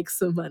make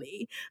some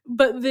money.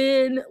 But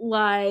then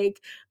like,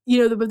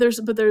 but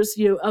there's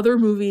other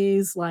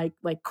movies like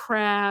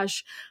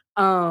Crash.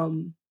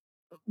 Um,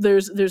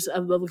 there's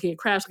I'm looking at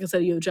Crash, like I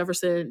said,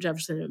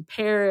 Jefferson in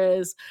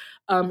Paris,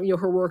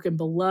 her work in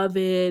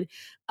Beloved,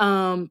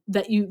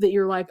 that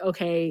you're like,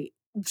 okay,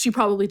 she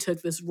probably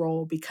took this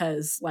role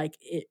because like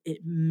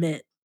it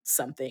meant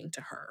something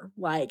to her.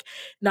 Like,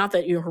 not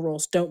that her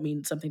roles don't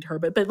mean something to her,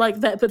 but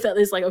that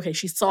is like, okay,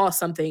 she saw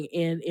something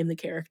in the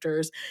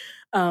characters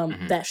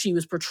Hmm. that she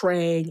was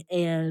portraying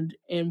and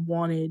and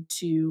wanted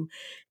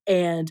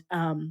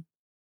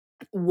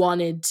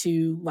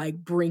to like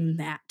bring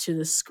that to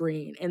the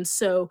screen. And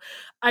so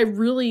I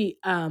really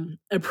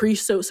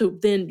appreciate, so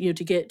then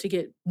to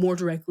get more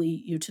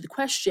directly to the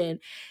question,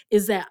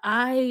 is that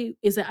I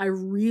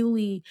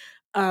really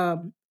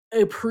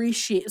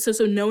appreciate,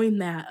 so knowing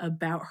that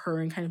about her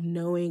and kind of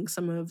knowing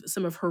some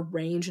of her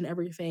range and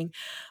everything,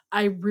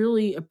 I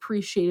really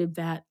appreciated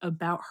that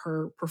about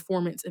her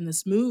performance in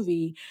this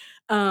movie,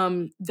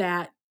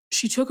 that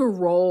she took a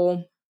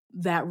role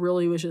that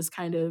really was just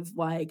kind of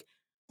like,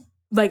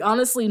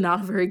 honestly,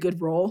 not a very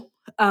good role.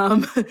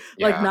 Like,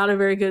 Yeah. not a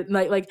very good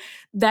like,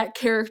 that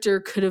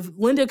character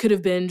Linda could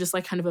have been just,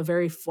 like, kind of a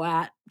very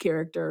flat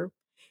character.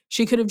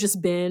 She could have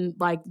just been,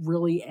 like,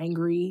 really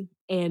angry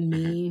and Hmm.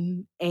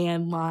 mean,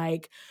 and,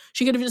 like,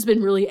 she could have just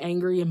been really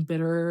angry and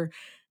bitter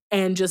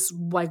and just,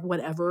 like,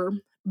 whatever,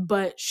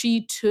 but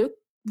she took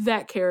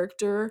that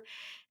character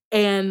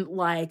and,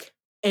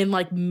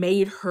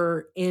 made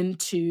her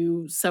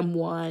into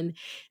someone,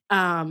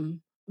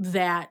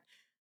 that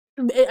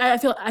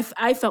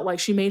I felt like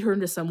she made her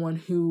into someone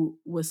who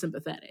was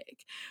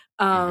sympathetic.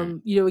 Hmm.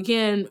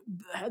 Again,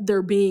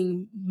 there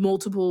being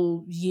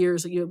multiple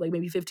years, like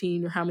maybe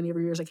 15 or how many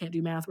ever years, I can't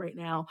do math right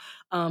now,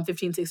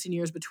 15, 16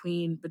 years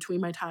between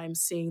my time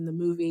seeing the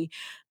movie.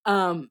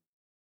 Um,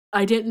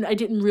 I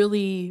didn't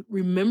really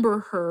remember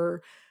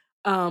her.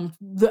 I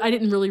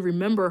didn't really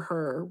remember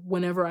her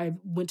whenever I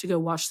went to go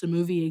watch the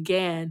movie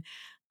again.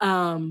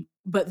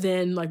 But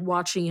then like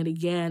watching it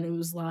again, it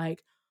was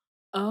like,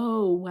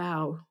 oh,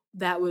 wow.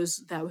 That was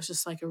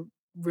just like a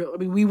real, I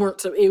mean, we weren't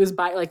so it was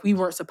by like we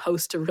weren't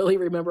supposed to really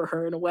remember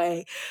her in a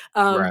way.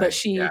 But Right.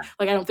 she Yeah.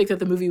 like I don't think that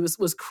the movie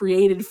was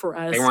created for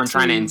They us weren't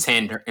trying to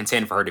to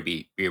intend for her to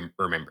be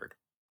remembered.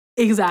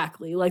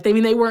 exactly. Like they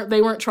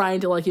weren't trying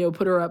to like,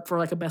 put her up for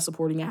like a best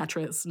supporting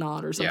actress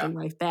nod or Yeah. something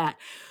like that.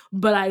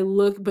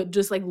 But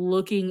just like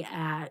looking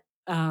at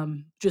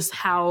just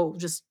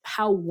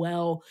how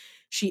well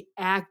she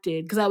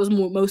acted, because that was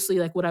mostly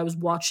like what I was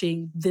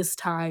watching this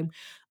time,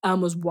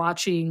 was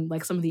watching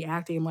like some of the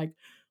acting. I'm like,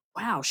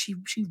 wow, she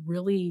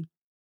really,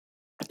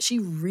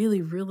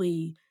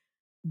 really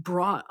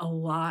brought a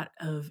lot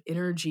of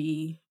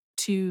energy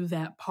to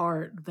that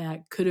part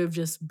that could have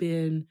just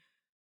been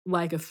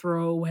like a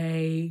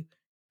throwaway,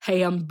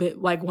 "Hey, I'm bit,"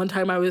 like, one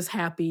time I was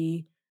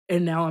happy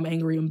and now I'm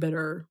angry and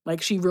bitter.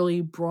 Like, she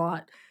really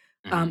brought,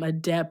 Hmm. a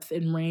depth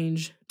and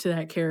range to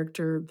that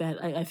character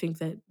that I think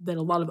that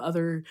a lot of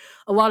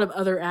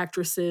other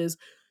actresses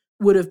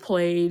would have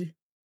played,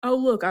 "Oh,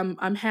 look, I'm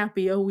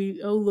happy. Oh,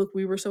 look,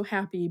 we were so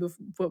happy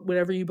but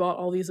whenever you bought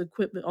all these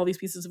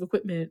pieces of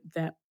equipment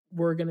that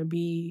were gonna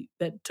be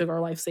that took our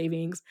life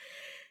savings,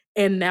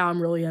 and now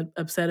I'm really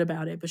upset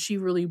about it." But she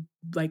really,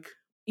 like,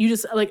 you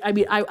just like, I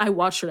mean, I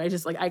watched her, I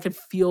just, like, I could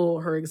feel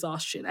her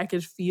exhaustion. I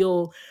could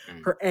feel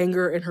Hmm. her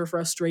anger and her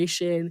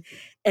frustration,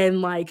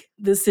 and, like,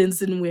 the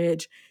sense in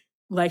which,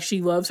 like,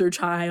 she loves her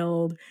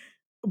child,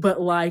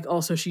 but, like,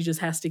 also she just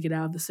has to get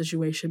out of the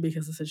situation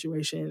because the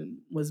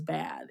situation was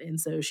bad, and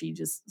so she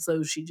just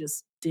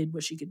did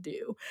what she could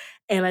do.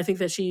 And I think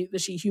that she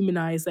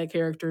humanized that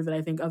character that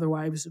I think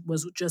otherwise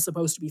was just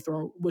supposed to be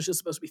thrown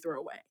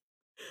away.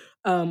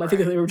 I think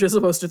that Right. they were just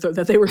supposed to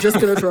that they were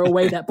just gonna throw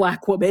away that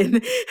black woman.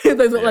 Like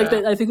Yeah.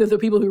 that, I think that the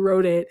people who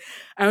wrote it,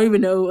 I don't even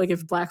know like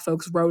if black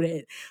folks wrote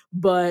it,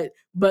 but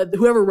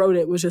whoever wrote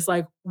it was just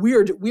like,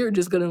 we're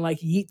just gonna like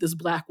yeet this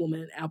black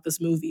woman out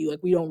this movie, like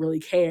we don't really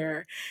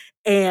care.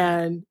 Mhm.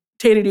 And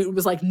Tana Newton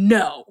was like,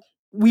 no.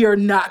 we are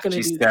not going to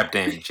She do stepped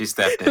in. She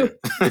stepped in.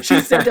 that. She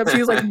stepped up. She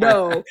was like,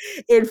 no,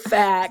 in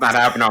It's not fact,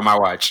 happening on my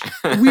watch.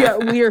 we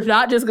are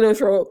not just going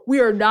to we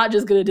are not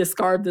just going to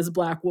discard this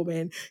black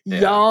woman. Yeah.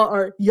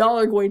 Y'all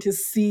are going to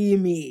see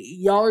me.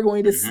 Y'all are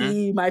going to Hmm.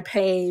 see my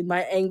pain,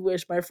 my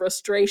anguish, my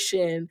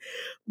frustration,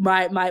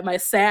 my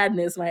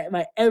sadness,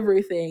 my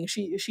everything.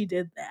 She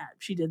did that.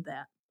 She did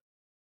that.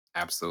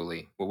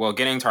 Absolutely. Well,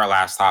 getting to our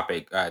last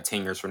topic,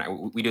 10 years from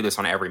now, we do this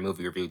on every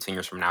movie review. 10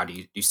 years from now, do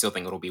you still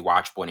think it'll be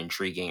watchable and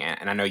intriguing?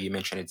 And I know you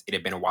mentioned it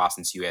had been a while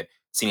since you had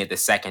seen it the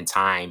second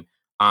time.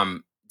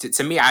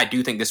 To me, I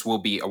do think this will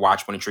be a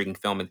watchable and intriguing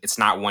film. It's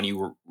not one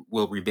you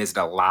will revisit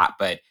a lot,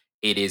 but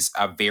it is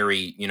a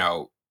very,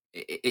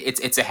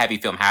 it's a heavy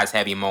film, has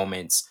heavy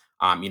moments.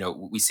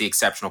 We see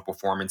exceptional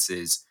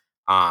performances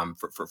from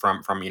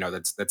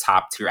the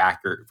top tier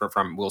actor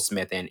from Will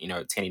Smith and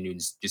Tandy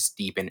Newton's just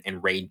deep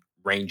and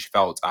range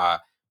felt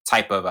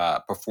type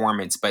of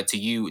performance. But to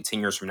you, 10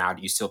 years from now,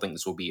 do you still think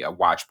this will be a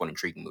watchable and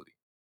intriguing movie?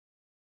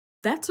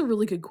 That's a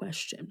really good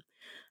question.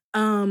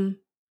 Um,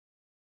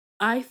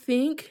 I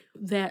think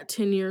that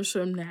 10 years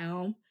from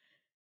now,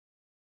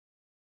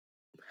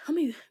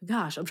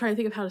 gosh, I'm trying to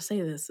think of how to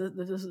say this.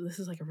 This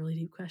is like a really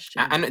deep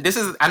question. And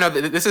I know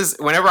that this is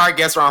whenever our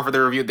guests are on for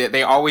the review,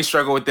 they always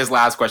struggle with this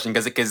last question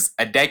because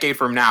a decade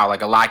from now,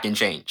 like a lot can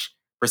change,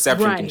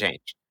 perception can Right.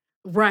 change.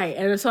 Right.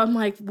 And so I'm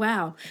like,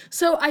 wow.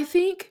 So I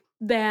think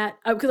that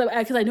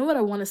because I know what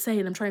I want to say,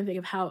 and I'm trying to think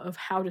of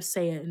how to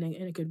say it in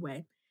a good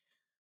way.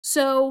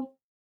 So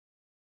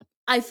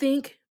I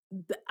think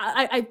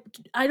I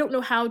don't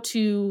know how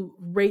to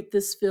rate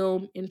this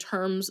film in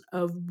terms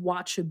of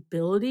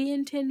watchability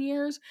in 10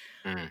 years.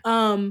 Mm,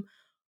 Um,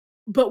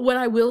 but what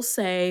I will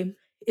say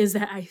is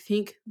that I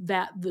think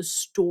that the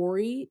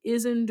story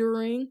is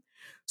enduring.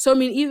 So, I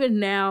mean, even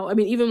now, I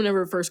mean, even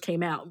whenever it first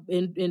came out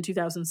in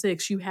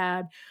 2006, you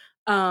had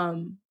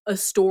a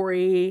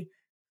story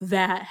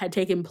that had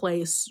taken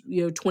place,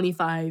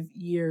 25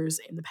 years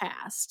in the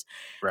past.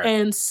 right.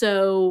 And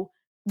so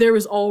there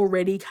was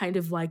already kind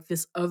of like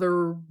this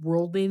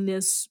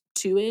otherworldliness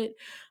to it.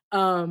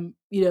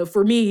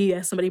 For me,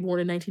 as somebody born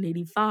in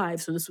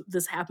 1985, so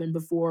this happened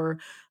before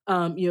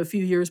a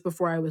few years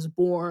before I was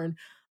born,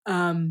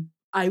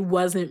 I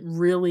wasn't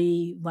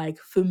really like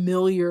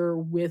familiar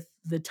with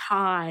the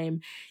time,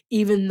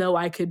 even though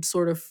I could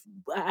sort of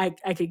I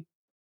could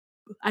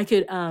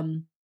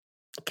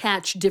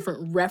catch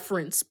different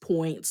reference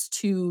points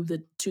to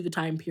the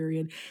time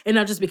period, and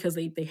not just because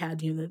they had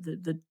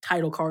the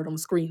title card on the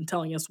screen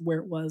telling us where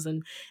it was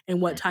and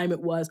what Mhm. time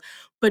it was,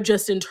 but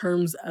just in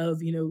terms of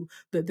the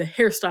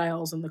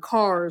hairstyles and the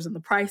cars and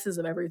the prices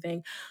of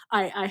everything.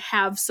 I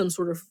have some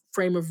sort of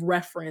frame of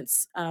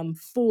reference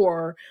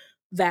for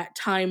that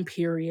time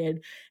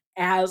period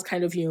as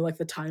kind of like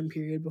the time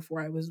period before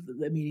I was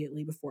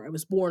immediately before I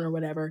was born or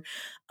whatever.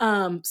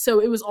 So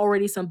it was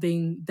already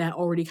something that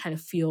already kind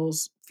of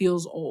feels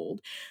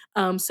old.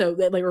 So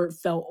that like or it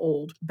felt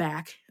old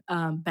back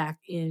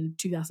in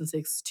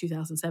 2006,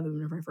 2007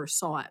 whenever I first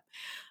saw it.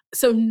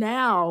 So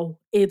now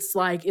it's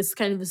like it's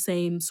kind of the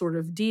same sort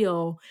of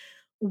deal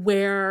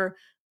where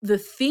the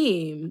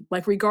theme,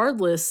 like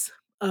regardless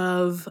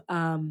of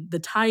the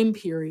time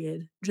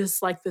period,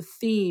 just like the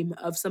theme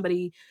of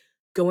somebody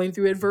going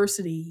through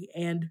adversity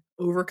and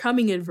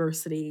overcoming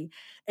adversity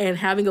and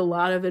having a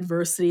lot of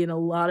adversity and a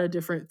lot of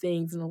different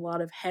things and a lot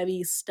of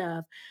heavy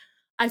stuff.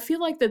 I feel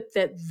like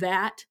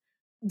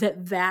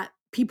that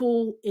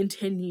people in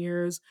 10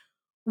 years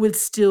would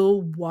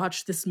still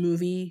watch this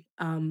movie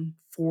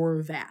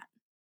for that.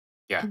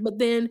 Yeah. But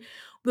then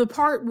the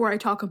part where I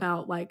talk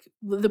about like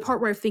the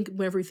part where I think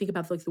whenever we think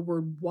about like the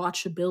word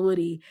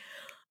watchability,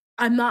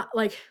 I'm not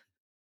like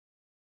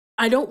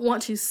I don't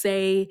want to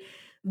say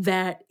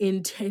that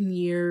in 10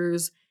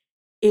 years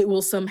it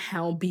will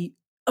somehow be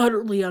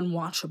utterly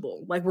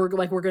unwatchable. Like we're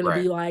gonna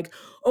Right. be like,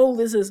 oh,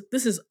 this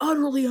is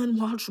utterly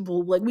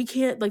unwatchable. Like we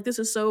can't like this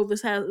is so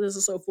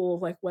full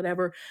of like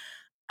whatever.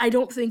 I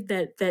don't think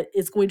that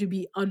it's going to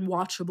be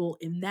unwatchable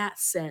in that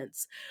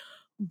sense.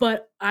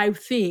 But I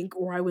think,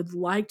 or I would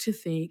like to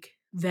think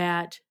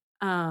that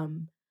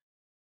um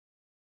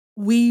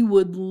we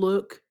would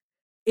look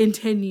in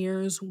 10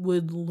 years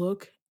would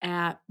look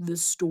at the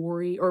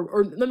story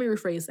or let me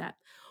rephrase that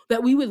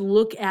we would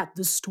look at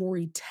the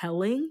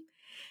storytelling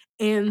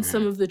and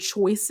some Hmm. of the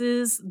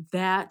choices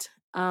that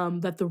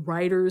the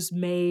writers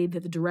made,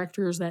 that the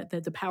directors, that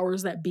the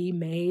powers that be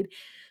made,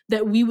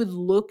 that we would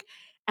look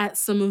at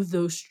some of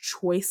those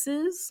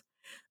choices,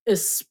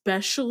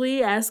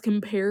 especially as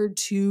compared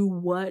to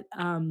what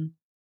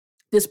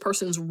this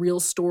person's real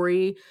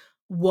story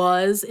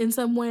was in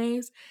some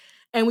ways,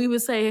 and we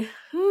would say,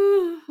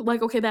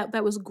 like, okay,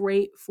 that was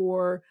great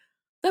for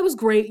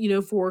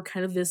for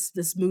kind of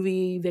this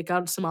movie that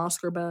got some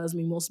Oscar buzz. I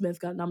mean, Will Smith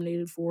got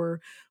nominated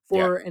Yeah.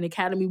 for an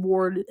Academy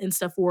Award and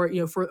stuff for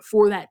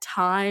for that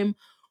time.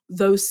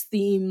 those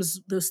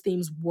themes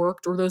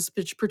worked, or those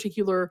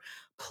particular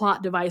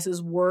plot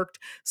devices worked.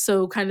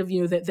 So kind of,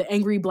 the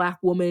angry black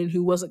woman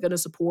who wasn't going to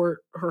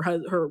support her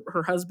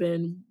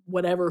husband,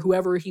 whatever,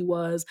 whoever he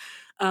was,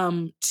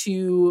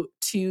 to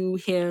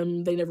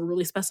him, they never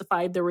really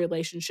specified their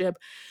relationship.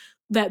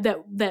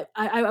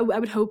 I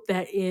would hope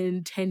that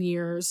in 10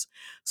 years,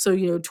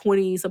 so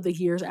 20 something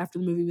years after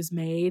the movie was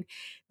made,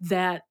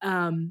 that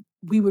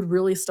we would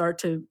really start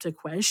to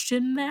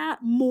question that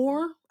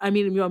more. I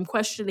mean, I'm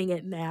questioning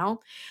it now,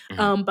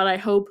 Hmm. but I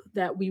hope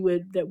that we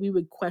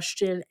would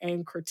question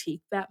and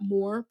critique that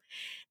more,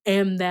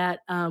 and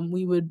that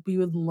we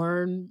would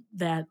learn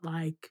that,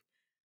 like,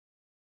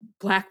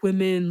 black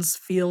women's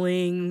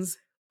feelings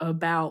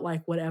about,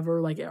 like,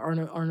 whatever, like,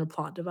 aren't a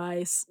plot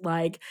device.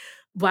 Like,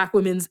 black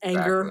women's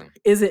anger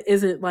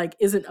Exactly.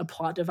 isn't a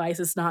plot device.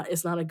 It's not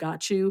a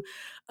got you,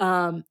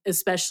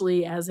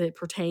 especially as it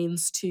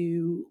pertains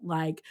to,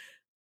 like,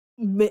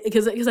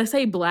 because I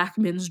say black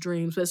men's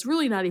dreams, but it's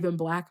really not even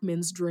black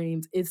men's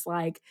dreams. It's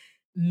like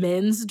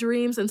men's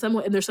dreams in some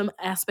way. And there's some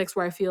aspects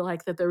where I feel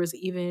like that there was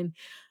even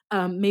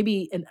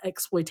maybe an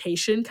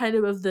exploitation kind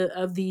of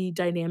the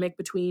dynamic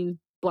between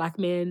black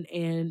men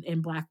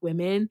and black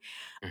women.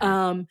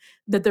 Hmm.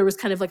 That there was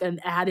kind of like an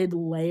added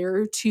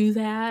layer to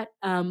that.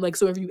 Like,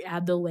 so if you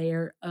add the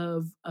layer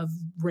of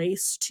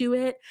race to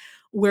it,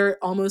 where it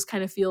almost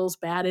kind of feels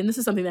bad. And this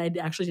is something that I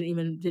actually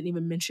didn't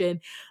even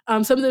mention.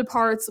 Some of the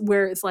parts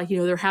where it's like,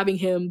 they're having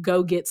him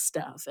go get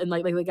stuff, and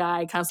like the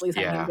guy constantly is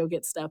having him Yeah. go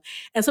get stuff,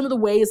 and some of the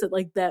ways that,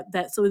 like,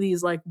 that some of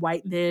these, like,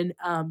 white men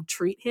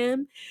treat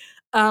him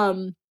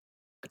um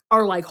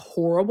are, like,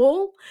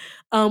 horrible,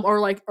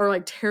 are like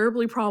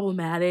terribly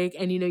problematic.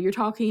 And you're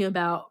talking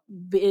about,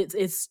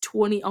 it's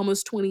 20,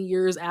 almost 20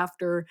 years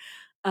after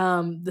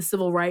the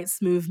civil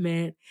rights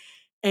movement,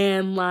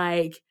 and,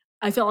 like,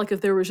 I felt like if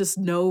there was just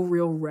no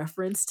real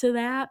reference to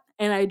that,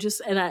 and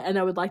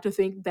I would like to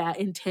think that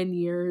in 10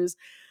 years,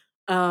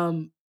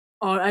 um,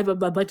 I'd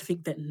like to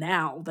think that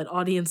now that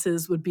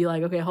audiences would be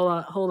like, "Okay,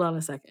 hold on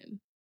a second.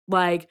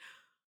 Like,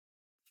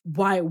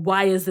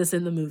 why is this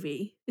in the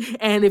movie?"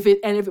 And if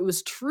it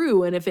was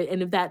true, and if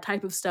that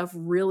type of stuff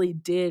really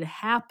did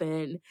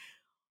happen,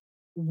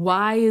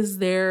 why is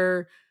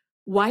there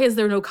why is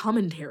there no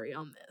commentary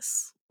on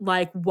this?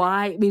 Like,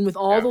 why, I mean, with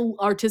all Yeah. the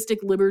artistic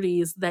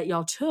liberties that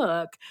y'all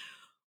took,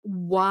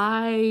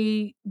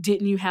 why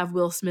didn't you have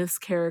Will Smith's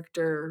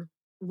character,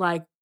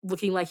 like,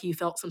 looking like he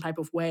felt some type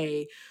of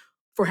way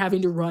for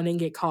having to run and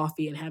get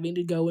coffee, and having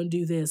to go and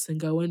do this and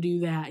go and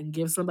do that and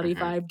give somebody Hmm.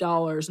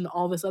 $5 and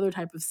all this other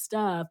type of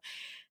stuff?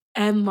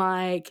 And,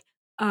 like,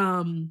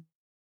 um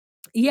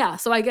yeah,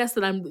 so I guess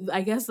that I'm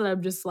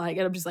just like,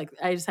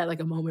 I just had,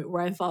 like, a moment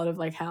where I thought of,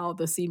 like, how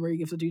the scene where he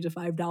gives the dude the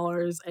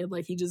 $5, and,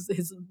 like, he just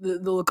his the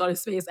look on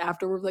his face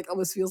afterward, like,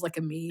 almost feels like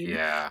a meme.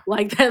 Yeah.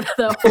 Like, that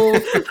the whole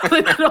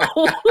like, the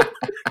whole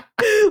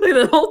like,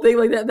 the whole thing,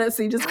 like, that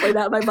scene just played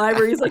out in my mind,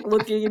 where he's, like,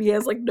 looking, and he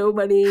has, like, no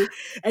money,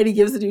 and he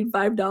gives the dude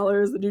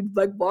 $5. The dude,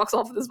 like, walks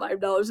off with his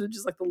 $5, and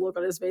just, like, the look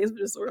on his face was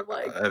just sort of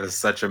like, That is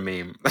such a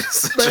meme.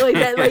 That's but, such like, a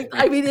that, like,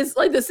 meme. I mean, it's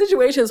like the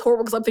situation is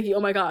horrible, because 'cause I'm thinking, "Oh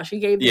my gosh, he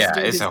gave this Yeah,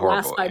 dude it's his a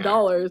last horrible. Yeah.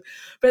 $5."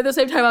 But at the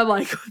same time, I'm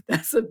like,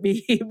 "That's a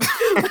meme."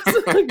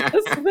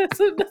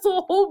 That's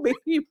a whole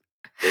meme.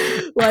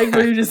 Like,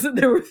 where you're just sitting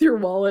there with your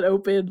wallet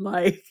open,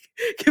 like,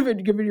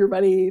 giving your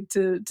money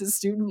to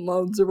student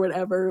loans or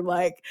whatever,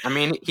 like. I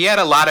mean, he had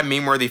a lot of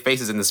meme-worthy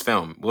faces in this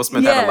film. Will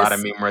Smith had a lot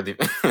of Yes. meme-worthy.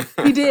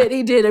 He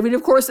did. I mean,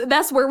 of course,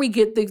 that's where we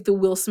get the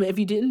Will Smith. If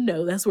you didn't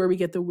know, that's where we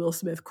get the Will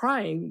Smith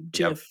crying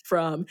Yep. gif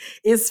from,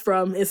 is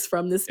from this Yeah, it's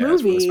from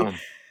this movie. film.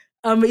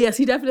 But yes,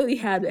 he definitely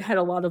had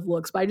a lot of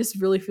looks, but I just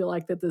really feel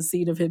like that the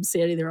scene of him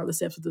standing there on the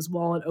steps with his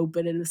wallet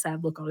open and a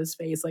sad look on his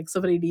face, like,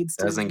 somebody needs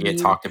to Doesn't get meme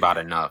talked about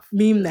enough.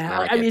 meme Does that.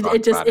 Like, not I get mean,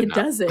 talked about it enough.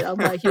 doesn't. I'm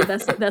like,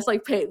 that's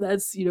like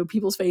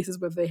people's faces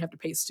whether they have to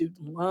pay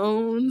student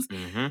loans.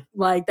 Mhm.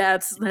 Like,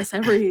 that's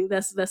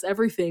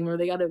everything, where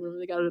they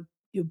gotta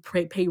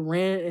pay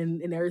rent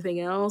and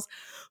everything else.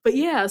 But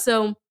yeah,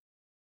 so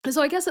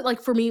I guess that,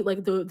 like, for me,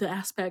 like, the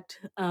aspect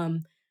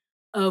of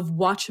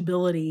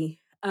watchability,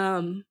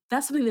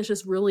 that's something that's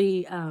just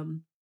really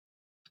in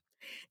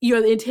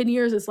 10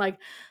 years, it's like,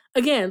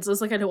 again, so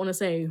it's like, I don't wanna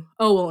say,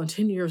 "Oh, well, in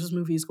 10 years, this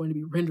movie is going to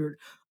be rendered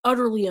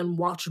utterly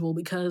unwatchable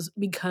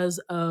because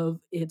of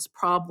its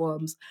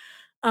problems."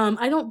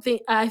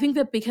 I think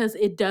that because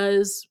it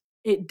does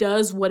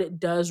what it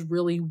does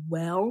really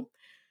well,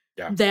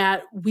 Yeah.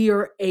 that we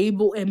are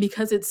able, and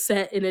because it's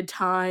set in a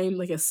time,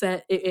 like,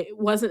 it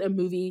wasn't a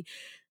movie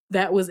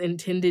that was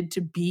intended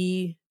to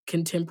be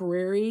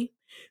contemporary.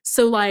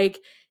 So, like,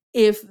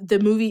 if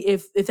that movie,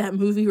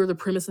 or the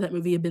premise of that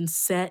movie, had been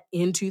set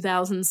in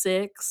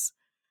 2006,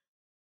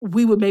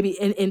 we would maybe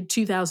in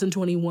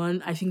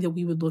 2021, I think that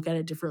we would look at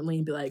it differently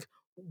and be like,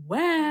 Yeah,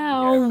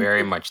 "Wow."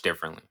 very much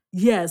differently.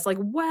 Yes, like,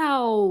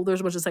 "Wow, there's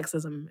a bunch of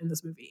sexism in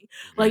this movie."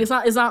 Like,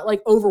 Mhm. it's not,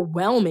 like,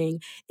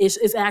 overwhelming,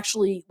 it's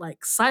actually,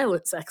 like,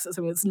 silent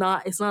sexism. It's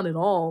not at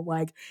all,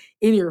 like,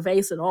 in your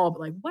face at all,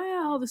 but, like,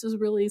 "Wow, this is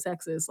really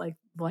sexist." Like,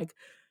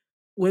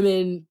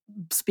 women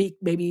speak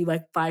maybe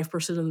like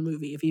 5% of the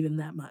movie, if even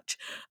that much.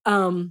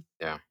 Um,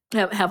 Yeah.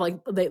 have like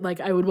they like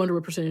I would wonder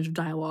what percentage of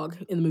dialogue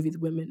in the movie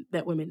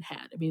that women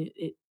had. I mean,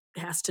 it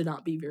has to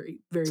not be very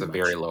It's very a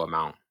very much. low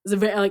amount. It's a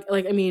very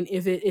like I mean,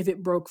 if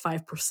it broke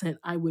 5%,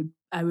 I would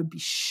be Be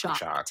shocked.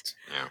 shocked.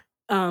 Yeah.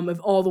 If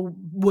all the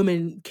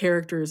women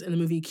characters in the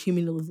movie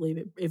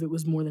cumulatively, if it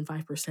was more than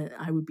 5%,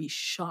 I would be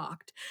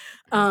shocked.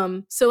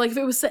 Mhm. So like if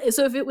it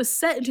was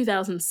set in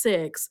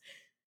 2006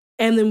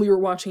 and then we were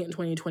watching it in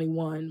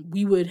 2021,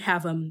 we would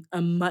have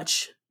a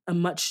much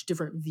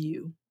different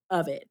view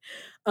of it.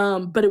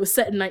 But it was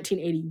set in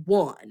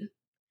 1981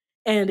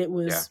 and it Yeah.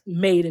 was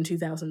made in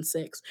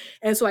 2006.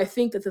 And so I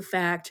think that the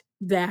fact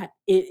that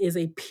it is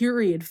a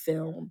period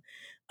film,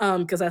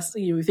 because that's,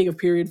 we think of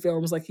period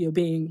films like,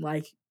 being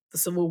like the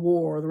Civil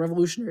War or the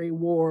Revolutionary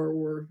War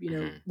or,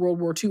 Mhm.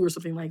 World War II or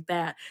something like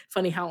that.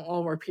 Funny how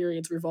all of our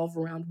periods revolve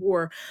around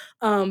war.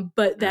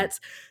 But Mm.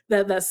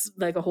 that's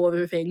like a whole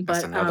other thing. That's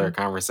But another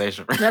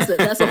conversation. that's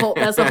a whole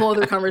other That's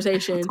a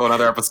conversation. whole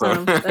other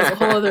episode. That's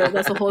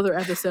a whole other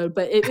episode.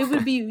 But it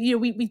would be,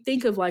 we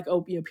think of like,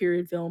 oh,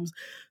 period films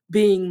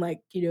being like,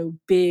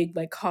 big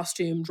like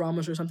costume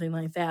dramas or something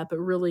like that. But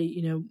really,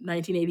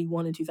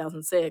 1981 and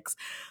 2006,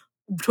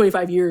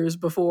 25 years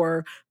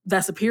before,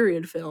 that's a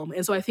period film.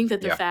 And so I think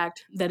that the Yeah.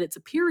 fact that it's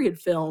a period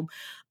film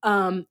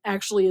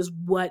actually is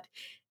what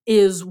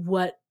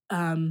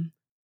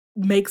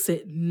makes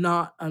it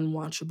not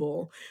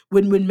unwatchable,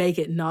 would make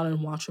it not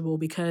unwatchable,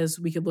 because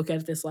we could look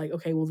at this like,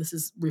 okay, well, this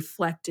is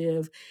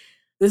reflective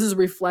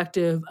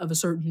of a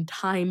certain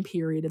time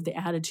period of the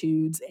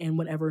attitudes and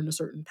whatever in a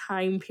certain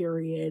time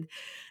period.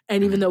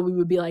 And even Mhm. though we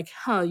would be like,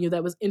 huh,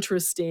 that was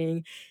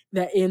interesting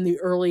that in the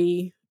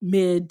early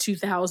mid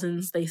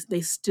 2000s they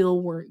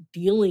still weren't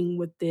dealing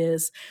with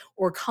this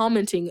or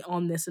commenting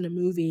on this in a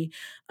movie.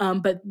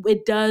 But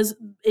it does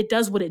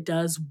what it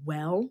does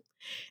well.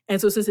 And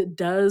so since it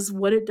does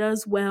what it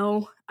does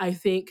well, I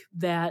think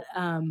that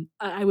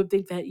I would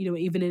think that,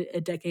 even in a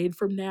decade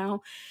from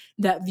now,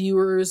 that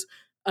viewers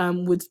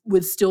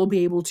would still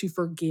be able to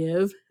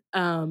forgive,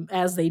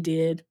 as they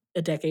did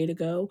a decade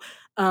ago,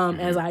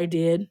 as Mhm. I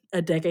did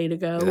a decade A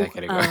ago,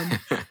 decade ago.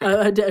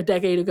 a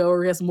decade ago,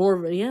 or I guess more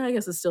of it. Yeah, I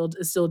guess it's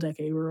still a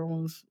decade. We're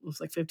almost, it was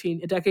like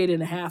 15, a decade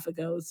and a half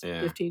ago. It's Yeah.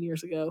 15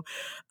 years ago,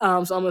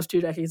 so almost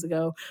 2 decades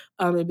ago.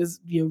 It was,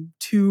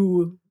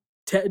 two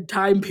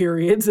time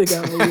periods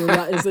ago.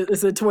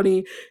 It's a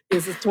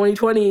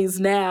 2020s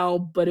now,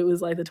 but it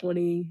was like it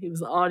was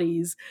the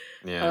Audis.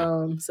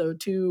 Yeah. So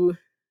two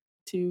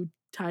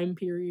time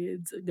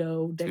periods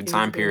ago, 2 decades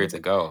time ago. periods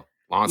ago.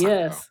 Long time ago.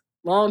 Yes.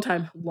 Long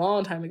time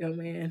ago,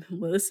 man.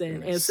 Listen.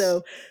 And Yes.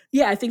 so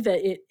yeah, I think that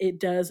it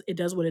does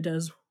what it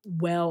does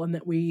well, and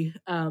that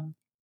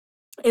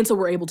and so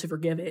we're able to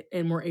forgive it,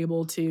 and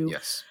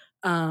Yes.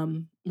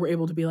 we're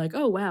able to be like,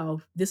 oh wow,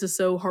 this is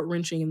so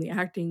heart-wrenching and the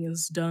acting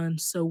is done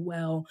so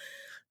well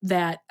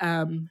that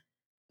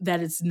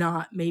that it's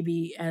not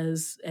maybe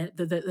as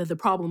the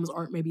problems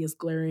aren't maybe as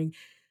glaring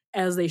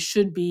as they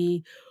should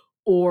be.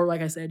 Or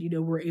like I said,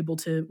 we're able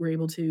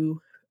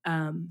to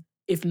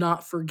if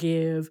not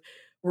forgive,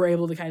 we're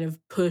able to kind of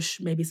push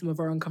maybe some of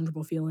our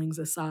uncomfortable feelings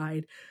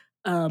aside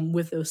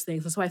with those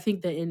things. And so I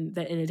think that in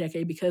a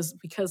decade, because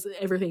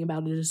everything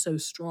about it is so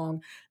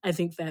strong, I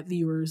think that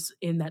viewers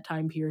in that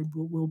time period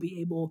will be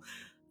able,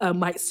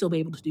 might still be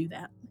able to do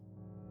that.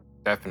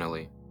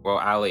 Definitely. Well,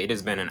 Ali, it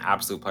has been an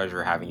absolute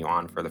pleasure having you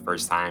on for the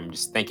first time.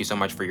 Just thank you so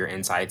much for your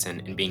insights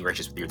and being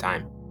gracious with your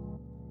time.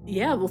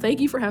 Yeah, well,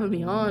 thank you for having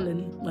me on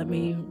and let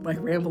me like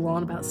ramble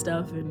on about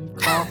stuff and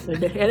cough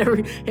and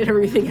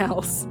everything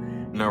else.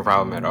 No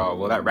problem at all.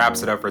 Well, that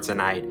wraps it up for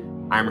tonight.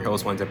 I'm your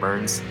host, Wendell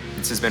Burns.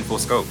 This has been Full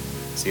Scope.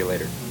 See you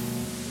later.